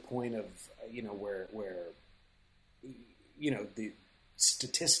 to the point of where the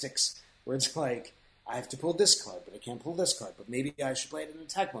statistics where it's like, I have to pull this card, but I can't pull this card, but maybe I should play it in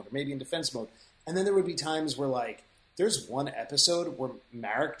attack mode or maybe in defense mode. And then there would be times where like there's one episode where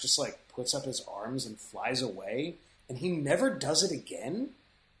Marek just like puts up his arms and flies away, and he never does it again.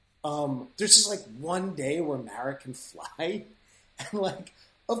 There's just like one day where Marek can fly, and like,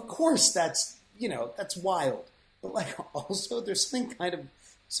 of course that's wild, but like also there's something kind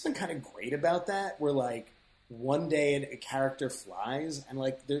of great about that, where like one day a character flies, and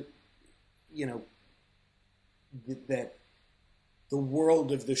like that the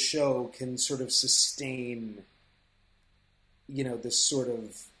world of the show can sort of sustain, this sort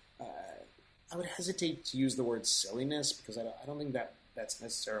of, I would hesitate to use the word silliness because I don't think that's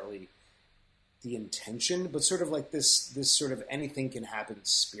necessarily the intention, but sort of like this sort of anything can happen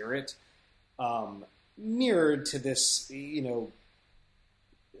spirit, mirrored to this,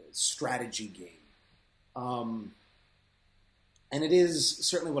 strategy game. And it is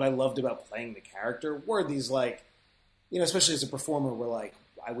certainly what I loved about playing the character were these like, especially as a performer where like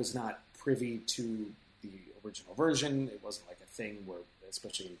I was not privy to the original version. It wasn't like a thing where,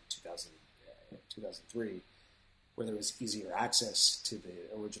 especially in 2003, where there was easier access to the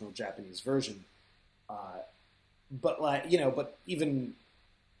original Japanese version. But like, but even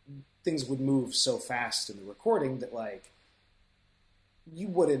things would move so fast in the recording that like, it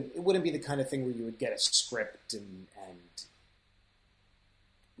wouldn't be the kind of thing where you would get a script and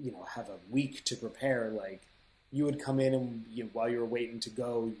have a week to prepare. Like you would come in and while you were waiting to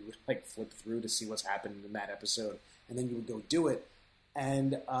go, you would like flip through to see what's happened in that episode, and then you would go do it.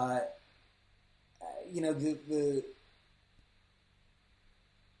 And I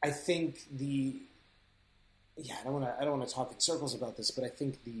think I don't want to talk in circles about this, but I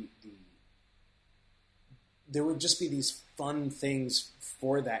think there would just be these fun things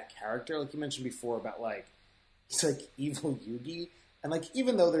for that character, like you mentioned before about like he's like evil Yugi, and like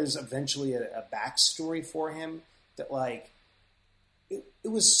even though there's eventually a backstory for him, that like it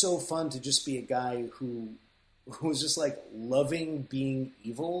was so fun to just be a guy who was just like loving being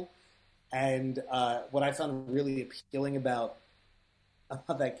evil. And what I found really appealing about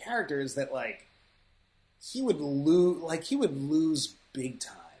that character is that like he would lose big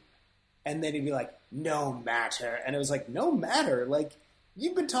time, and then he'd be like, no matter, and it was like, no matter, like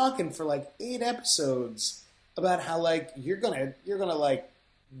you've been talking for like 8 episodes about how like you're gonna like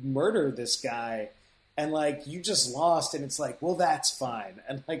murder this guy, and like you just lost, and it's like, well, that's fine.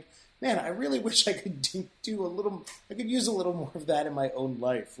 And like, man, I really wish I could do a little. I could use a little more of that in my own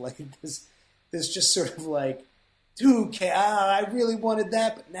life. Like this just sort of like, dude, I really wanted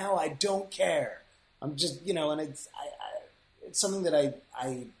that, but now I don't care. I'm just, and it's something that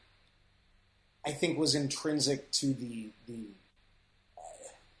I think was intrinsic to the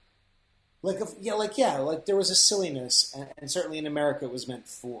like there was a silliness, and certainly in America it was meant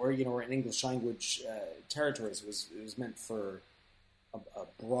for, or in English language territories it was meant for a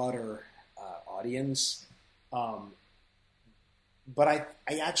broader audience. But I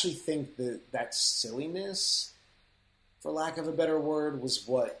actually think that silliness, for lack of a better word, was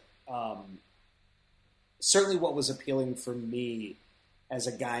what certainly what was appealing for me as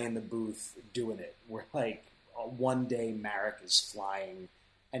a guy in the booth doing it, where like one day Marek is flying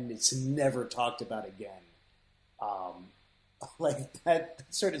and it's never talked about again. Like that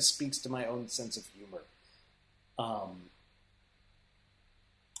sort of speaks to my own sense of humor. I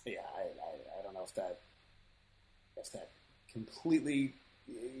don't know if that completely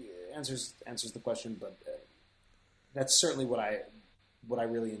answers the question, but that's certainly what I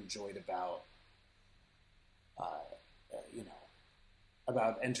really enjoyed about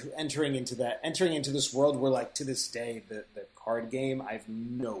about entering into this world where, like, to this day, the card game, I have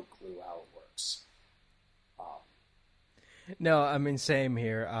no clue how it works. No, I mean, same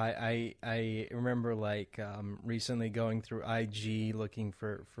here. I remember like recently going through IG looking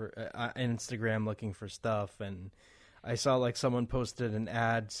for Instagram looking for stuff, and I saw like someone posted an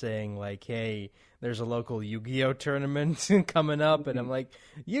ad saying like, hey, there's a local Yu-Gi-Oh tournament coming up, and I'm like,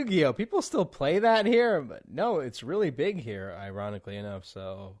 Yu-Gi-Oh, people still play that here? But no, it's really big here, ironically enough.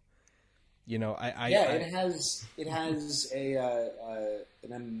 So, it has an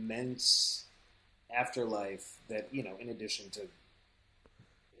immense afterlife that, in addition to,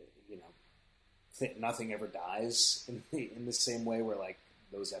 nothing ever dies in the same way where like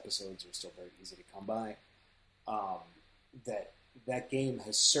those episodes are still very easy to come by. That game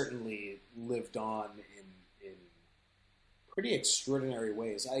has certainly lived on in pretty extraordinary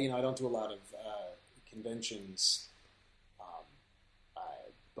ways. I don't do a lot of conventions,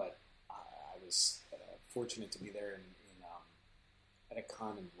 but I was fortunate to be there at a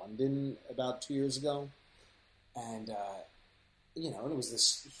con in London about 2 years ago, and and it was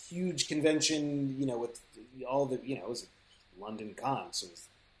this huge convention, with all the, it was a London con, so it was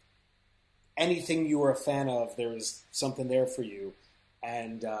anything you were a fan of, there was something there for you.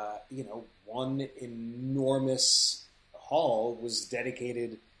 And, one enormous hall was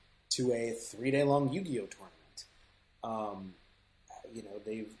dedicated to a 3-day-long Yu-Gi-Oh tournament.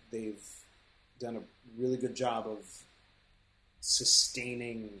 They've done a really good job of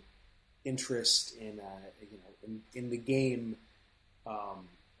sustaining interest in the game,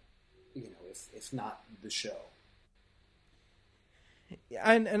 if not the show.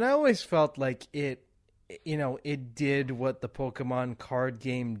 And I always felt like it did what the Pokemon card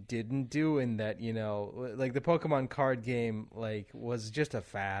game didn't do, in that, like the Pokemon card game, like, was just a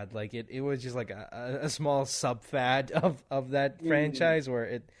fad. Like it was just like a small sub fad of that franchise, where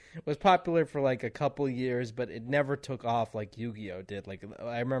it was popular for like a couple years, but it never took off like Yu-Gi-Oh did. Like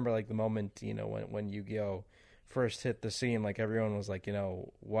I remember like the moment, when Yu-Gi-Oh first hit the scene, like everyone was like,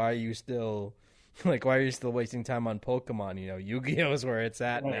 why are you still wasting time on Pokemon? Yu-Gi-Oh is where it's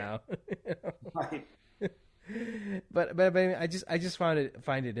at now. Right. But I mean, I just find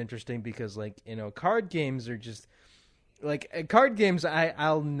it interesting because, like, card games are just like card games.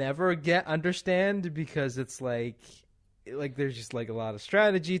 I'll never understand because it's like there's just like a lot of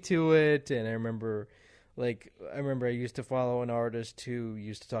strategy to it. And I remember like I remember I used to follow an artist who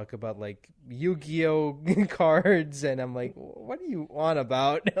used to talk about like Yu-Gi-Oh cards, and I'm like, what do you on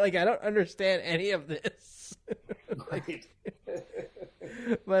about? Like, I don't understand any of this. Right.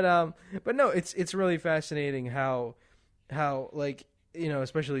 But no, it's really fascinating how like, you know,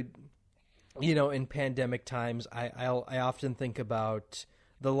 especially, you know, in pandemic times, I often think about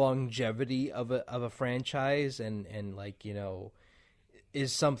the longevity of a franchise, and like, you know,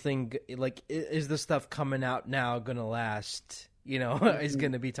 is something like, is the stuff coming out now going to last, you know, is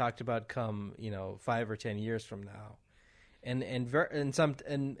going to be talked about come, you know, 5 or 10 years from now. And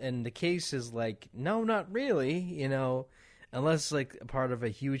the case is like, no, not really, you know, unless like a part of a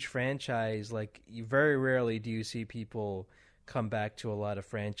huge franchise. Like, you very rarely do you see people come back to a lot of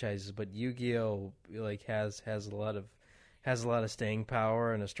franchises, but Yu-Gi-Oh like has a lot of staying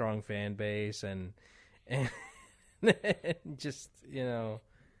power and a strong fan base, and just, you know,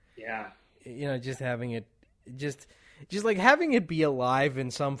 Yeah. you know, just having it, just like having it be alive in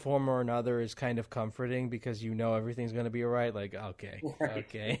some form or another is kind of comforting, because you know everything's going to be all right. Like, okay, Right.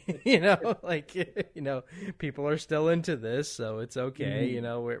 okay, you know, like, you know, people are still into this, so it's okay. You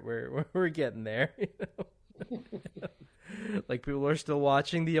know, we're getting there. You know? Like, people are still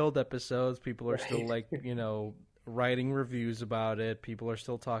watching the old episodes. People are still, like, you know, writing reviews about it. People are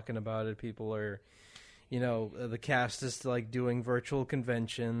still talking about it. People are, you know, the cast is like doing virtual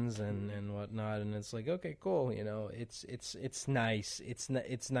conventions and whatnot, and it's like, okay, cool. You know, it's nice. It's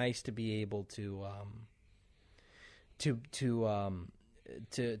nice to be able to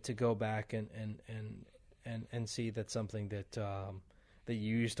go back and see that something that that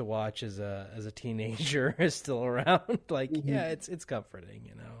you used to watch as a teenager is still around. Like, yeah, it's comforting,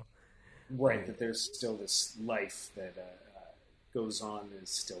 you know. Right, that there's still this life that goes on and is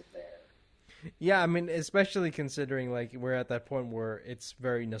still there. Yeah, I mean, especially considering like we're at that point where it's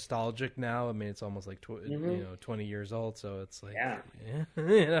very nostalgic now. I mean, it's almost like you know, 20 years old, so it's like, Yeah.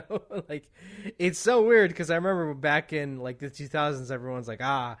 you know, like, it's so weird because I remember back in like the 2000s, everyone's like,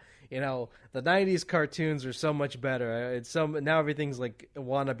 you know, the 90s cartoons are so much better. It's so now everything's like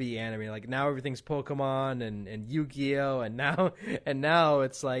wannabe anime. Like, now everything's Pokemon and Yu-Gi-Oh, and now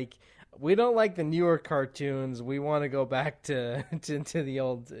it's like, we don't like the newer cartoons. We want to go back to the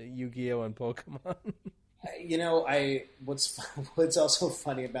old Yu-Gi-Oh and Pokemon. You know, what's also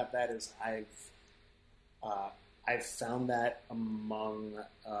funny about that is I've found that among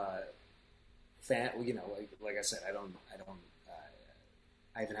you know, like I said,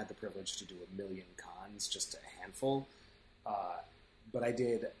 I haven't had the privilege to do a million cons, just a handful. But I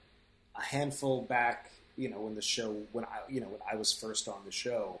did a handful back, you know, when I was first on the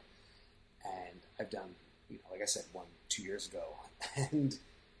show. And I've done, you know, like I said, 1-2 years ago, and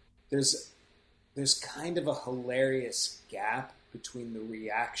there's kind of a hilarious gap between the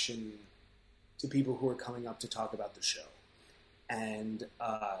reaction to people who are coming up to talk about the show, and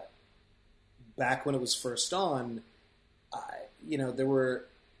back when it was first on, you know, there were,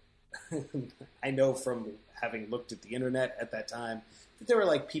 I know from having looked at the internet at that time, that there were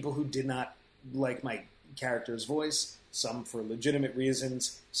like people who did not like my character's voice. Some for legitimate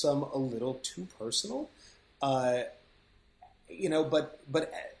reasons, some a little too personal, you know. But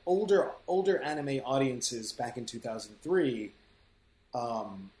older anime audiences back in 2003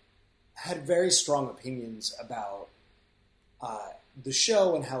 had very strong opinions about the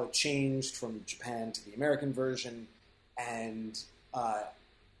show and how it changed from Japan to the American version, and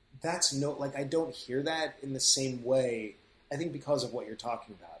that's like, I don't hear that in the same way. I think because of what you're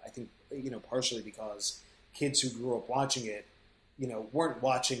talking about. I think, you know, partially because kids who grew up watching it, you know, weren't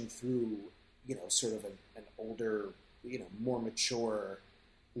watching through, you know, sort of an older, you know, more mature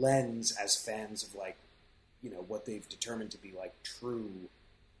lens as fans of, like, you know, what they've determined to be like true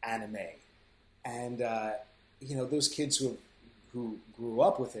anime. And, you know, those kids who grew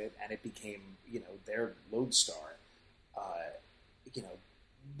up with it and it became, you know, their lodestar, you know,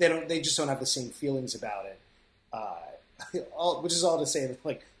 they just don't have the same feelings about it. Which is all to say that,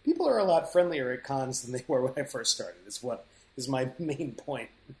 like, people are a lot friendlier at cons than they were when I first started. Is my main point.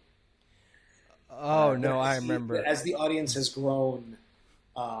 Oh no, I remember as the audience has grown,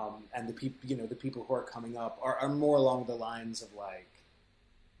 and the people, you know, the people who are coming up are more along the lines of like,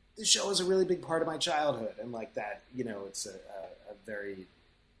 this show is a really big part of my childhood, and like that, you know, it's a very,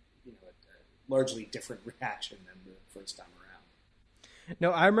 you know, a largely different reaction than the first time around.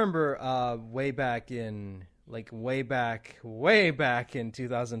 No, I remember way back in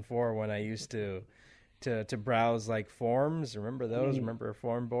 2004 when I used to browse like forums. Remember those? Remember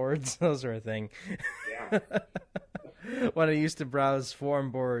forum boards? Those are a thing. Yeah. When I used to browse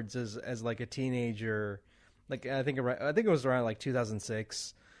forum boards as like a teenager, like I think it was around like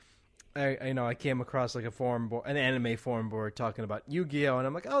 2006. I came across like an anime forum board talking about Yu-Gi-Oh, and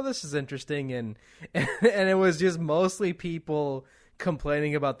I'm like, oh, this is interesting, and and it was just mostly people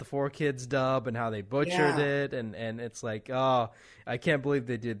complaining about the 4Kids dub and how they butchered Yeah. it, and it's like, oh, I can't believe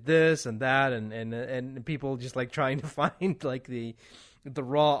they did this and that, and people just like trying to find like the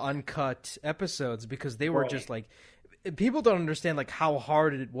raw uncut episodes because they were just Right. like, people don't understand like how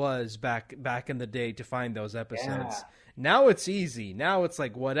hard it was back in the day to find those Yeah. episodes. Now it's easy. Now it's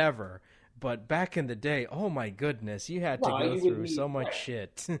like whatever. But back in the day, oh my goodness, you had to Well, go you would through need so much right,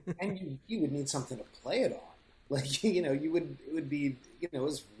 shit. and you would need something to play it on. Like you would it would be it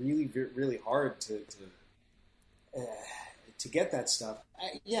was really hard to get that stuff.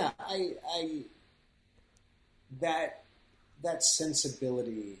 I that that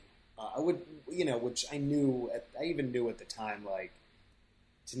sensibility. I would which I even knew at the time, like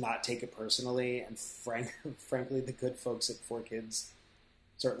to not take it personally. And frankly, the good folks at Four Kids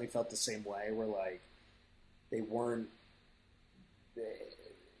certainly felt the same way. Where like they weren't they,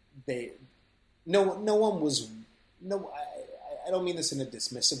 they no one was no I don't mean this in a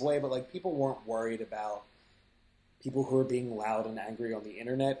dismissive way, but like people weren't worried about people who are being loud and angry on the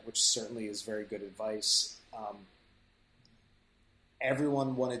internet, which certainly is very good advice.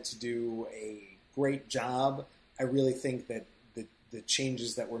 Everyone wanted to do a great job. I really think that the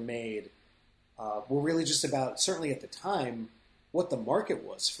changes that were made were really just about, certainly at the time, what the market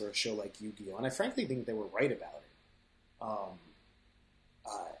was for a show like Yu-Gi-Oh! And I frankly think they were right about it.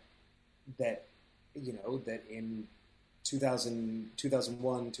 That, that in 2000,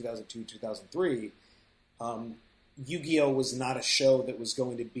 2001, 2002, 2003, Yu-Gi-Oh! Was not a show that was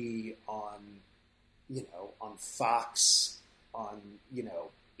going to be on Fox on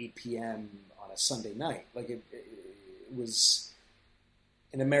 8 p.m. on a Sunday night. Like it was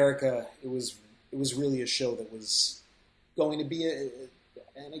in America. It was really a show that was going to be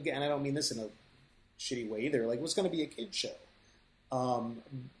and again, I don't mean this in a shitty way either. Like it was going to be a kid show,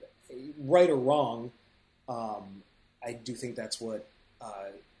 right or wrong. I do think that's what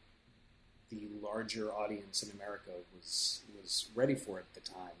the larger audience in America was ready for at the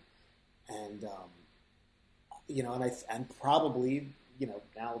time, and and probably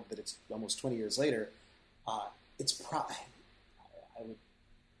now that it's almost 20 years later, it's I would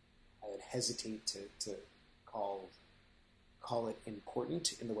I would hesitate to call call it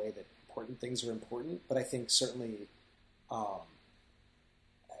important in the way that important things are important, but I think certainly um,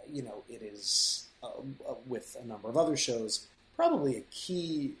 it is with a number of other shows probably a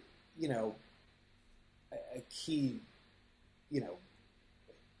key a key you know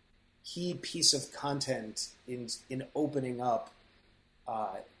key piece of content in opening up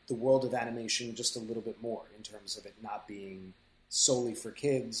the world of animation just a little bit more in terms of it not being solely for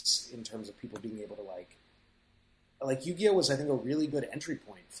kids, in terms of people being able to like Yu-Gi-Oh was, I think, a really good entry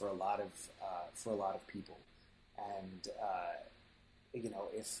point for a lot of people, and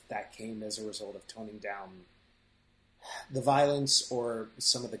if that came as a result of toning down the violence or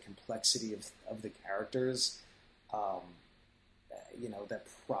some of the complexity of the characters, um, that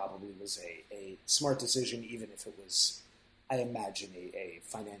probably was a smart decision, even if it was, I imagine, a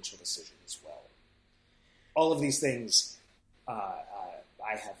financial decision as well. All of these things, I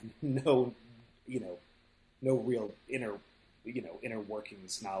have no real inner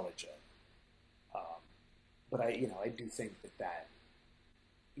workings knowledge of. But I do think that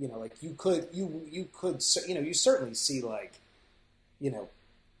like you could you certainly see, like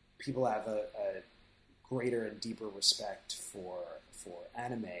people have a greater and deeper respect for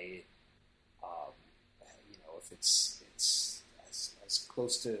anime. If it's as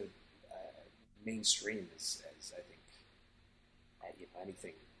close to mainstream as I think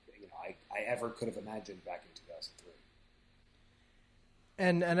anything I ever could have imagined back in 2003.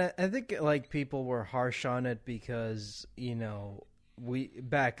 And I think like people were harsh on it because we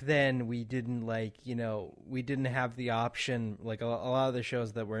back then we didn't we didn't have the option, like a lot of the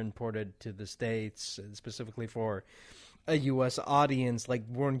shows that were imported to the States specifically for a U.S. audience, like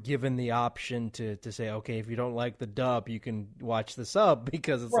weren't given the option to say, okay, if you don't like the dub, you can watch the sub,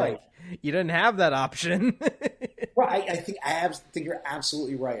 because it's Right. like you didn't have that option. Right. I think you're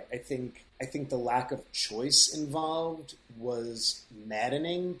absolutely right. I think the lack of choice involved was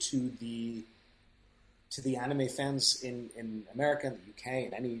maddening to the anime fans in America and the UK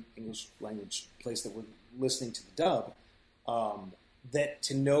and any English language place that were listening to the dub. That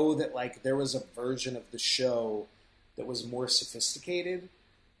to know that like there was a version of the show that was more sophisticated,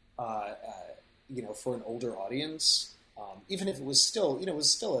 for an older audience, even if it was still, it was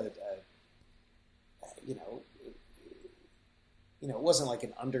still you know, it wasn't like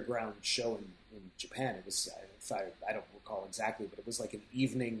an underground show in Japan. It was, if I don't recall exactly, but it was like an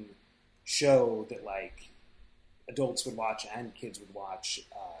evening show that like adults would watch and kids would watch,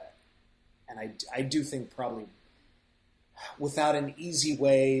 and I do think probably without an easy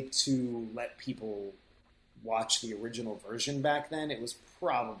way to let people watch the original version back then, it was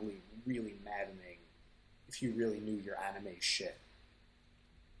probably really maddening if you really knew your anime shit.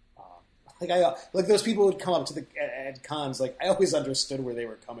 Like those people would come up to the at cons. Like I always understood where they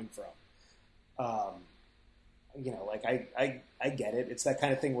were coming from. Like I get it. It's that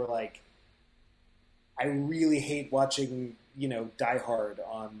kind of thing where like I really hate watching Die Hard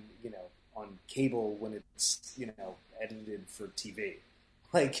on cable when it's edited for TV.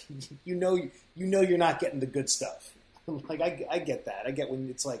 Like you're not getting the good stuff. Like I get that. I get when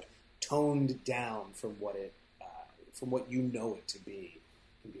it's like toned down from what you know it to be. It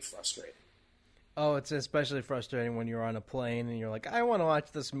can be frustrating. Oh, it's especially frustrating when you're on a plane and you're like, I want to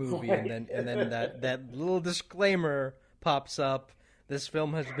watch this movie, and then that little disclaimer pops up. This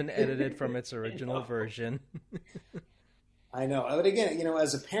film has been edited from its original version. I know. But again,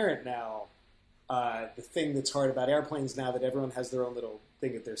 as a parent now, the thing that's hard about airplanes now that everyone has their own little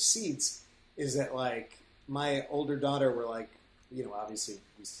thing at their seats is that like my older daughter were like, obviously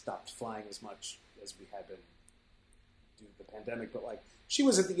we stopped flying as much as we had been due to the pandemic, but like she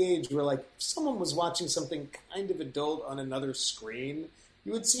was at the age where like if someone was watching something kind of adult on another screen,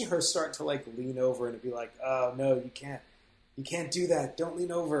 you would see her start to like lean over and it'd be like, oh no, you can't do that. Don't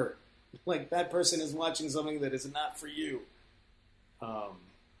lean over. Like that person is watching something that is not for you.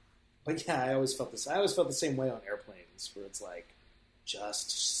 But yeah, I always felt this. I always felt the same way on airplanes, where it's like,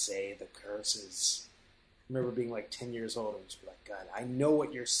 just say the curses. I remember being like 10 years old and just be like, God, I know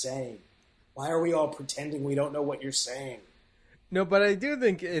what you're saying. Why are we all pretending we don't know what you're saying? No, but I do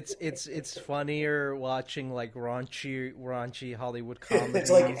think it's funnier watching like raunchy Hollywood comedies. It's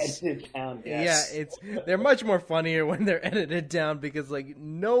like edited down. Yes. Yeah, they're much more funnier when they're edited down because like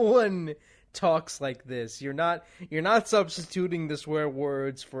no one talks like this. You're not substituting the swear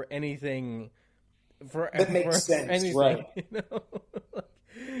words for anything. That makes sense, anything, right?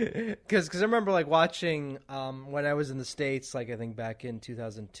 Because I remember like watching when I was in the States, like I think back in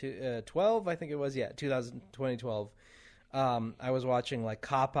 2012, I think it was 2012. I was watching like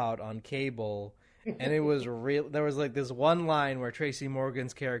Cop Out on cable, and it was real. There was like this one line where Tracy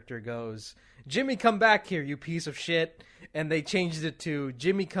Morgan's character goes, "Jimmy, come back here, you piece of shit," and they changed it to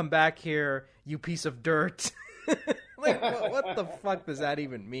 "Jimmy, come back here, you piece of dirt." Like, what the fuck does that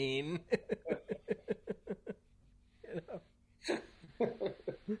even mean?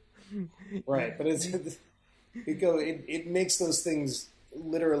 Right, but it makes those things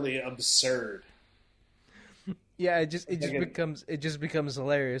literally absurd. Yeah, it just becomes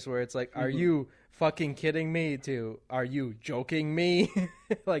hilarious where it's like, are you fucking kidding me? To are you joking me?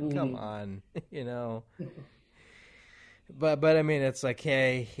 Like, come on, But I mean, it's like,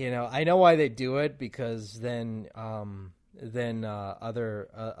 hey, I know why they do it because then other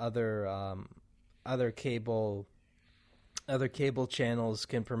cable channels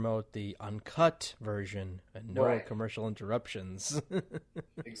can promote the uncut version and no commercial interruptions.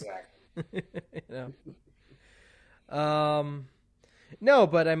 Exactly. No,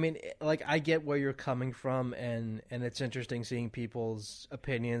 but I mean, like, I get where you're coming from, and it's interesting seeing people's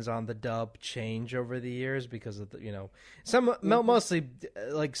opinions on the dub change over the years because of mostly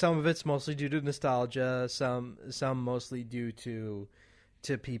like some of it's mostly due to nostalgia, some mostly due to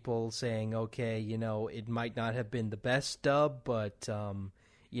people saying, okay, it might not have been the best dub, but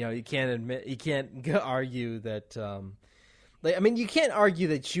you can't argue that. You can't argue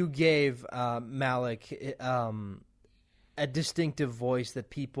that you gave Malik a distinctive voice that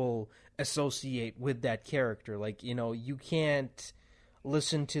people associate with that character. Like, you can't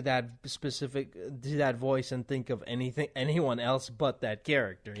listen to that voice and think of anyone else but that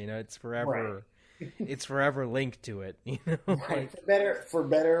character. It's forever. Right. It's forever linked to it. Right. For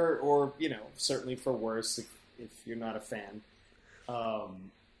better, or certainly for worse if you're not a fan.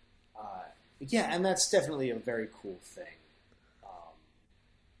 Yeah, and that's definitely a very cool thing.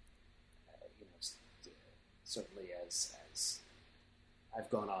 Certainly as I've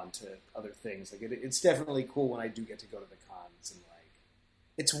gone on to other things, like it's definitely cool when I do get to go to the cons, and like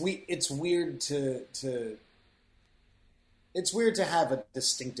it's weird to have a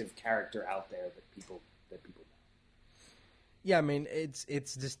distinctive character out there that people know. Yeah, I mean,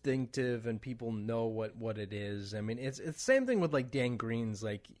 it's distinctive and people know what it is. I mean, it's the same thing with like Dan Green's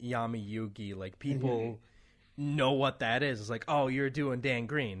like Yami Yugi. Like people know what that is. It's like, oh, you're doing Dan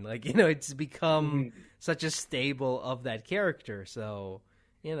Green. Like, it's become such a staple of that character. So,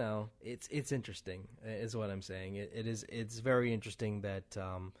 it's interesting is what I'm saying. It's very interesting that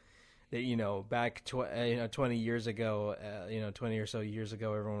that, you know, back 20 years ago, 20 or so years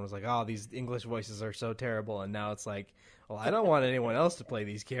ago, everyone was like, oh, these English voices are so terrible. And now it's like, well, I don't want anyone else to play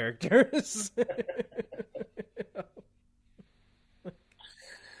these characters.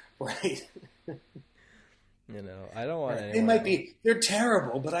 Right. You know, I don't want anyone. They might be, they're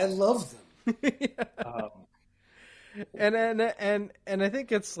terrible, but I love them. Yeah. And I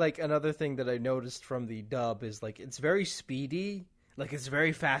think it's like another thing that I noticed from the dub is like it's very speedy, like it's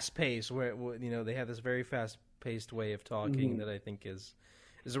very fast paced. Where you know they have this very fast paced way of talking that I think is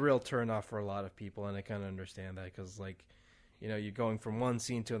a real turnoff for a lot of people, and I kind of understand that because like you know you're going from one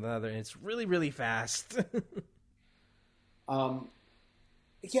scene to another, and it's really fast.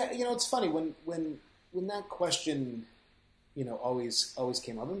 Yeah, you know it's funny when that question, you know, always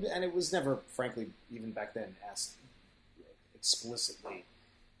came up, and it was never, frankly, even back then asked explicitly.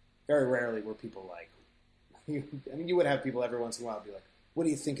 Very rarely were people like, I mean, you would have people every once in a while be like, what do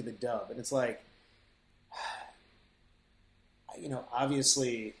you think of the dub? And it's like, you know,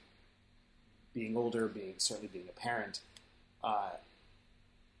 obviously being older, certainly being a parent,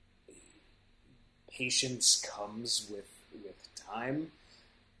 patience comes with time.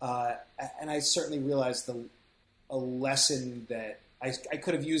 And I certainly realized a lesson that I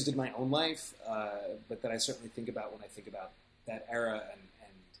could have used in my own life, but that I certainly think about when I think about that era and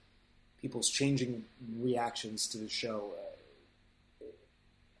people's changing reactions to the show.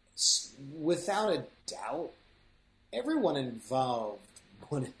 Without a doubt, everyone involved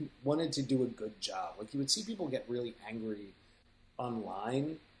wanted to do a good job. Like you would see people get really angry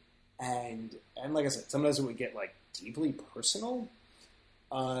online, and like I said, sometimes it would get like deeply personal.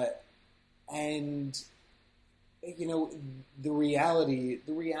 And you know, the reality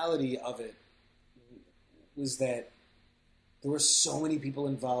of it was that there were so many people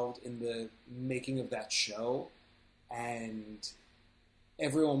involved in the making of that show, and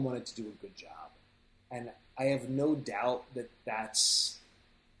everyone wanted to do a good job. And I have no doubt that that's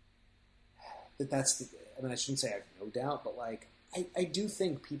the, I mean, I shouldn't say I have no doubt, but like, I do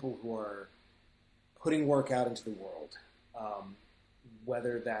think people who are putting work out into the world,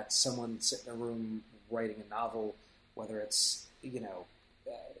 whether that's someone sitting in a room writing a novel, whether it's, you know,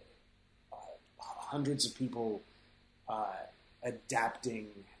 hundreds of people adapting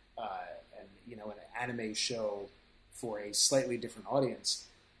and, you know, an anime show for a slightly different audience,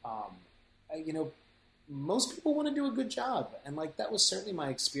 you know, most people want to do a good job. And like, that was certainly my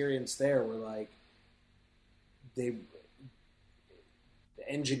experience there, where like the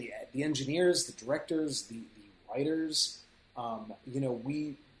engineers, the directors, the writers, you know,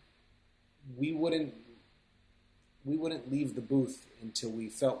 we wouldn't leave the booth until we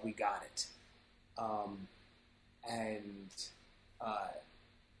felt we got it.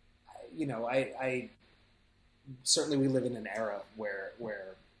 You know, I certainly, we live in an era where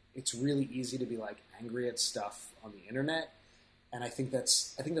it's really easy to be like angry at stuff on the internet, and I think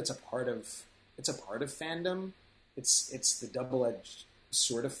that's a part of fandom. It's the double-edged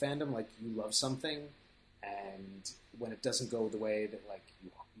sort of fandom. Like, you love something, and when it doesn't go the way that like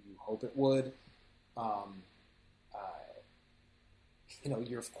you hope it would, you know,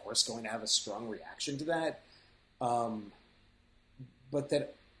 you're of course going to have a strong reaction to that. But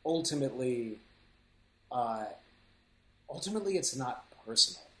that ultimately it's not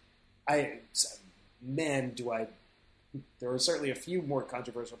personal. There are certainly a few more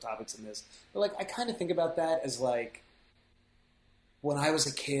controversial topics in this, but like, I kind of think about that as like, when I was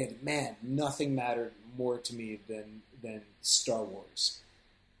a kid, man, nothing mattered more to me than Star Wars.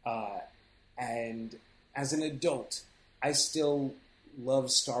 And as an adult, I still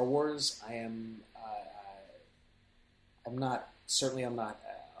love Star Wars. I'm not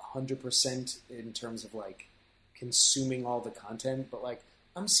 100% in terms of like consuming all the content, but like,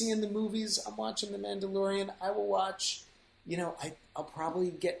 I'm seeing the movies, I'm watching The Mandalorian, I will watch, you know, I'll probably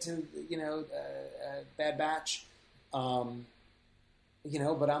get to, you know, Bad Batch, you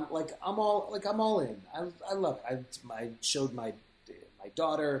know, but I'm all in. I love it. I showed my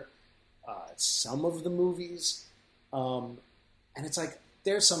daughter some of the movies, and it's like,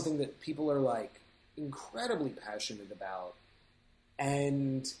 there's something that people are like incredibly passionate about,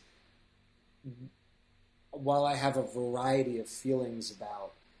 and while I have a variety of feelings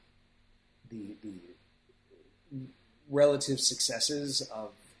about the relative successes of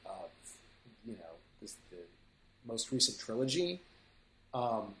you know, the most recent trilogy,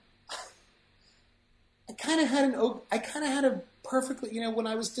 I kind of had a perfectly, you know, when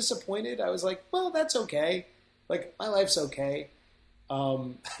I was disappointed, I was like, well, that's okay. Like, my life's okay.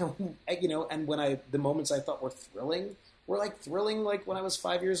 You know, and when the moments I thought were thrilling like when I was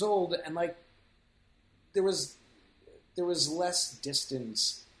 5 years old, and like, there was less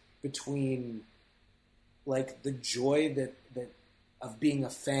distance between like the joy that of being a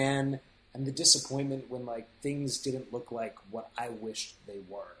fan and the disappointment when like things didn't look like what I wished they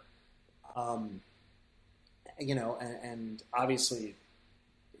were. And obviously,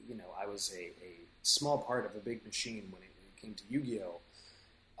 I was a small part of a big machine when it came to Yu-Gi-Oh!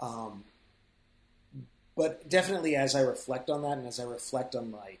 But definitely as I reflect on that and as I reflect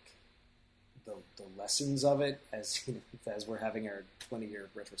on like the lessons of it, as as we're having our 20-year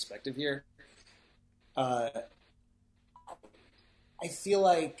retrospective here, I feel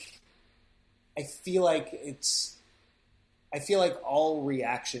like all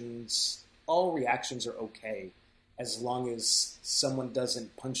reactions are okay as long as someone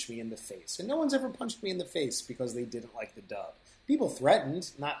doesn't punch me in the face. And no one's ever punched me in the face because they didn't like the dub. People threatened,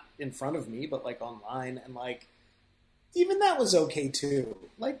 not in front of me, but like online, and like even that was okay too.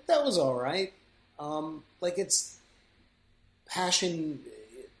 Like that was all right. Like it's passion,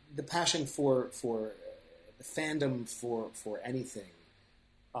 the passion for the fandom for anything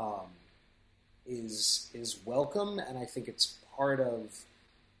is welcome, and I think it's part of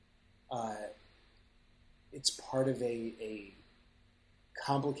a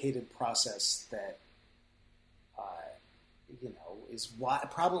complicated process that is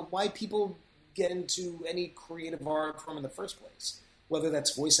why people get into any creative art form in the first place, whether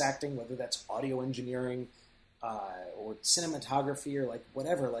that's voice acting, whether that's audio engineering, or cinematography, or like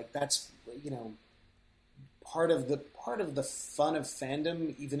whatever. Like that's part of the fun of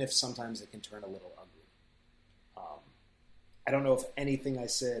fandom, even if sometimes it can turn a little ugly. I don't know if anything I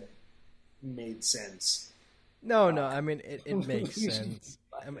said made sense. No, I mean it makes sense.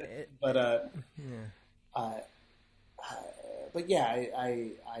 I mean, but yeah,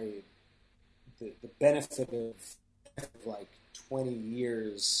 the benefit of like 20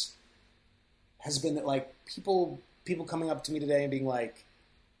 years has been that like people coming up to me today and being like,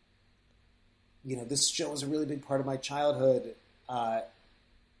 this show was a really big part of my childhood,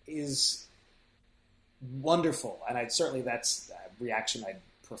 is wonderful. And that's a reaction I'd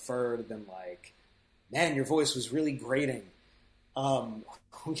prefer than like, man, your voice was really grating. But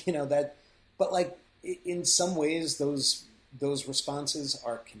like in some ways those responses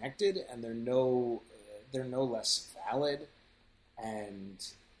are connected and they're no less valid. And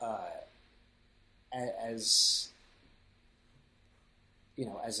as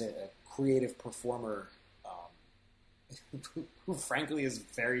a creative performer, who frankly is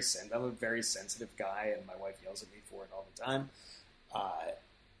I'm a very sensitive guy, and my wife yells at me for it all the time.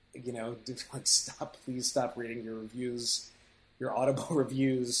 Please stop reading your reviews, your Audible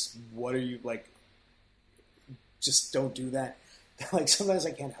reviews. What are you like? Just don't do that. Like sometimes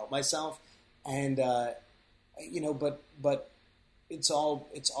I can't help myself, and but it's all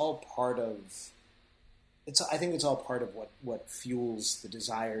part of. I think it's all part of what fuels the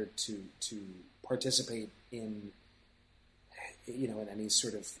desire to participate in in any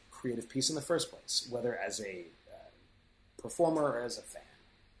sort of creative piece in the first place, whether as a performer or as a fan.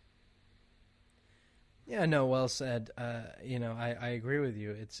 Yeah, no, well said. I agree with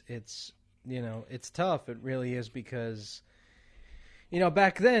you. It's tough. It really is because,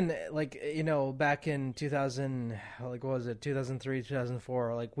 back then, back in 2000, like what was it, 2003,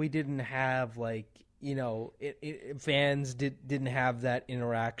 2004, like we didn't have fans didn't have that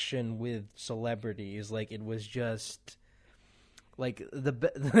interaction with celebrities. Like it was just like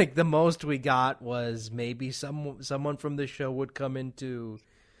the most we got was maybe someone from the show would come into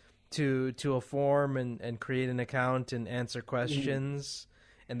to a forum and create an account and answer questions,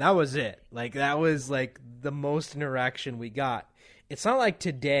 and that was it. Like that was like the most interaction we got. It's not like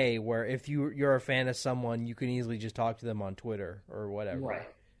today where if you're a fan of someone, you can easily just talk to them on Twitter or whatever. Right.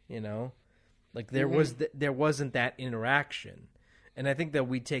 Like there wasn't that interaction. And I think that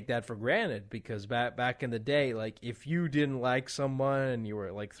we take that for granted because back in the day, like if you didn't like someone and you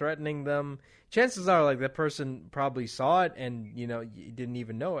were like threatening them, chances are like that person probably saw it and you didn't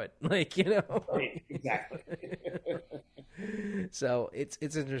even know it. Like Right, exactly. So it's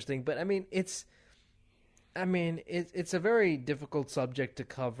interesting, but I mean it's a very difficult subject to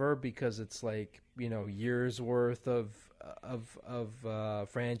cover because it's like years worth of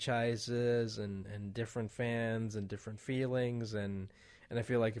franchises and different fans and different feelings and I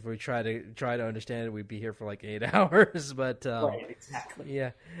feel like if we try to understand it, we'd be here for like 8 hours. But right, exactly.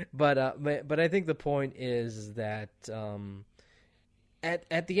 Yeah, but I think the point is that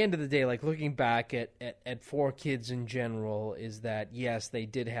at the end of the day, like looking back at 4Kids in general, is that yes, they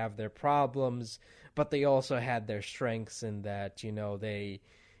did have their problems, but they also had their strengths in that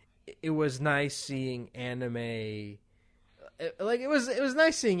it was nice seeing anime like it was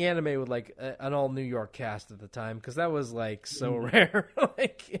nice seeing anime with like an all New York cast at the time, because that was like so rare.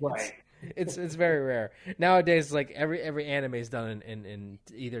 Like Right. it's very rare nowadays. Like every anime is done in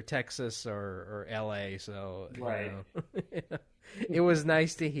either Texas or LA. So Right. it was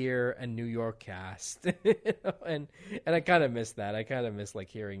nice to hear a New York cast, and I kind of miss that. I kind of miss like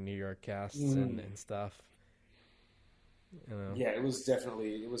hearing New York casts and stuff. Yeah, it was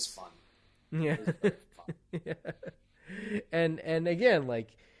fun. Yeah. It was very fun. Yeah. And again, like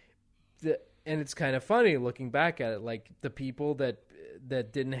and it's kind of funny looking back at it, like the people that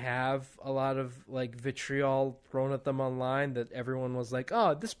didn't have a lot of like vitriol thrown at them online, that everyone was like,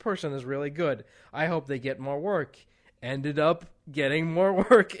 oh, this person is really good, I hope they get more work, ended up getting more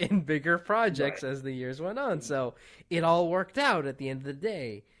work in bigger projects as the years went on. So it all worked out at the end of the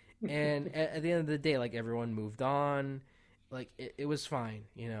day. And at the end of the day, like everyone moved on. Like it was fine,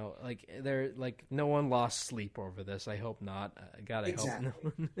 like like no one lost sleep over this. I hope not. God, I hope no.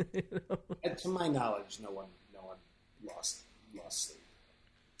 To my knowledge, no one lost sleep.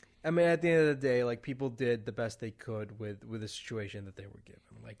 I mean, at the end of the day, like people did the best they could with the situation that they were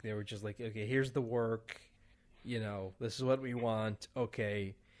given. Like they were just like, okay, here's the work, this is what we want.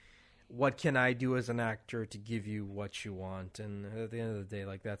 Okay, what can I do as an actor to give you what you want? And at the end of the day,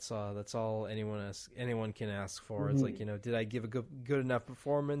 like that's all anyone can ask for. It's like, did I give a good enough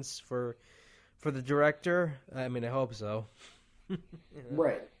performance for the director? I mean, I hope so.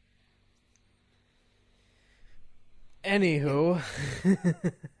 Right. Anywho,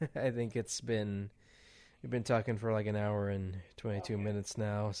 I think we've been talking for like an hour and 22 minutes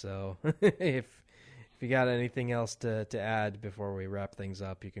now. So if you got anything else to add before we wrap things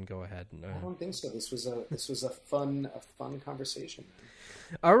up, you can go ahead. I don't think so. This was a fun conversation.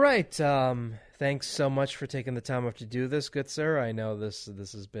 All right. Thanks so much for taking the time up to do this, good sir. I know this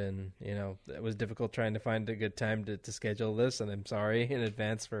has been, it was difficult trying to find a good time to schedule this, and I'm sorry in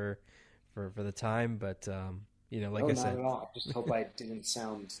advance for the time, but like I said, not at all. I just hope I didn't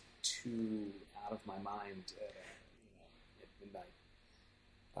sound too out of my mind at midnight.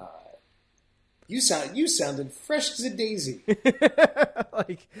 You sounded fresh as a daisy.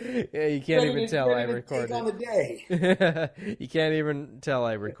 Like, yeah, you can't even tell I recorded. On the day. You can't even tell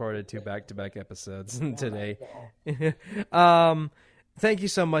I recorded 2 back-to-back episodes today. Thank you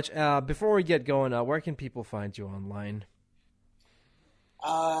so much. Before we get going, where can people find you online?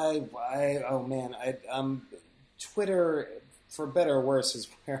 Twitter, for better or worse, is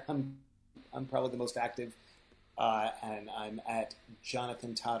where I'm probably the most active. And I'm at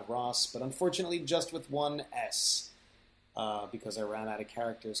Jonathan Todd Ross, but unfortunately just with one S, because I ran out of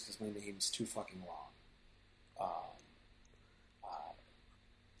characters because my name's too fucking long.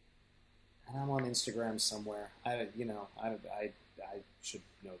 And I'm on Instagram somewhere. I should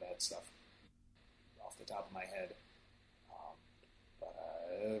know that stuff off the top of my head.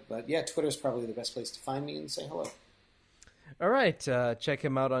 But yeah, Twitter's probably the best place to find me and say hello. All right, check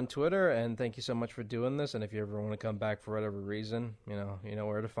him out on Twitter, and thank you so much for doing this. And if you ever want to come back for whatever reason, you know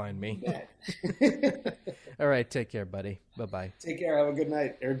where to find me. Yeah. All right, take care, buddy. Bye-bye. Take care. Have a good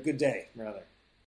night, or good day, rather.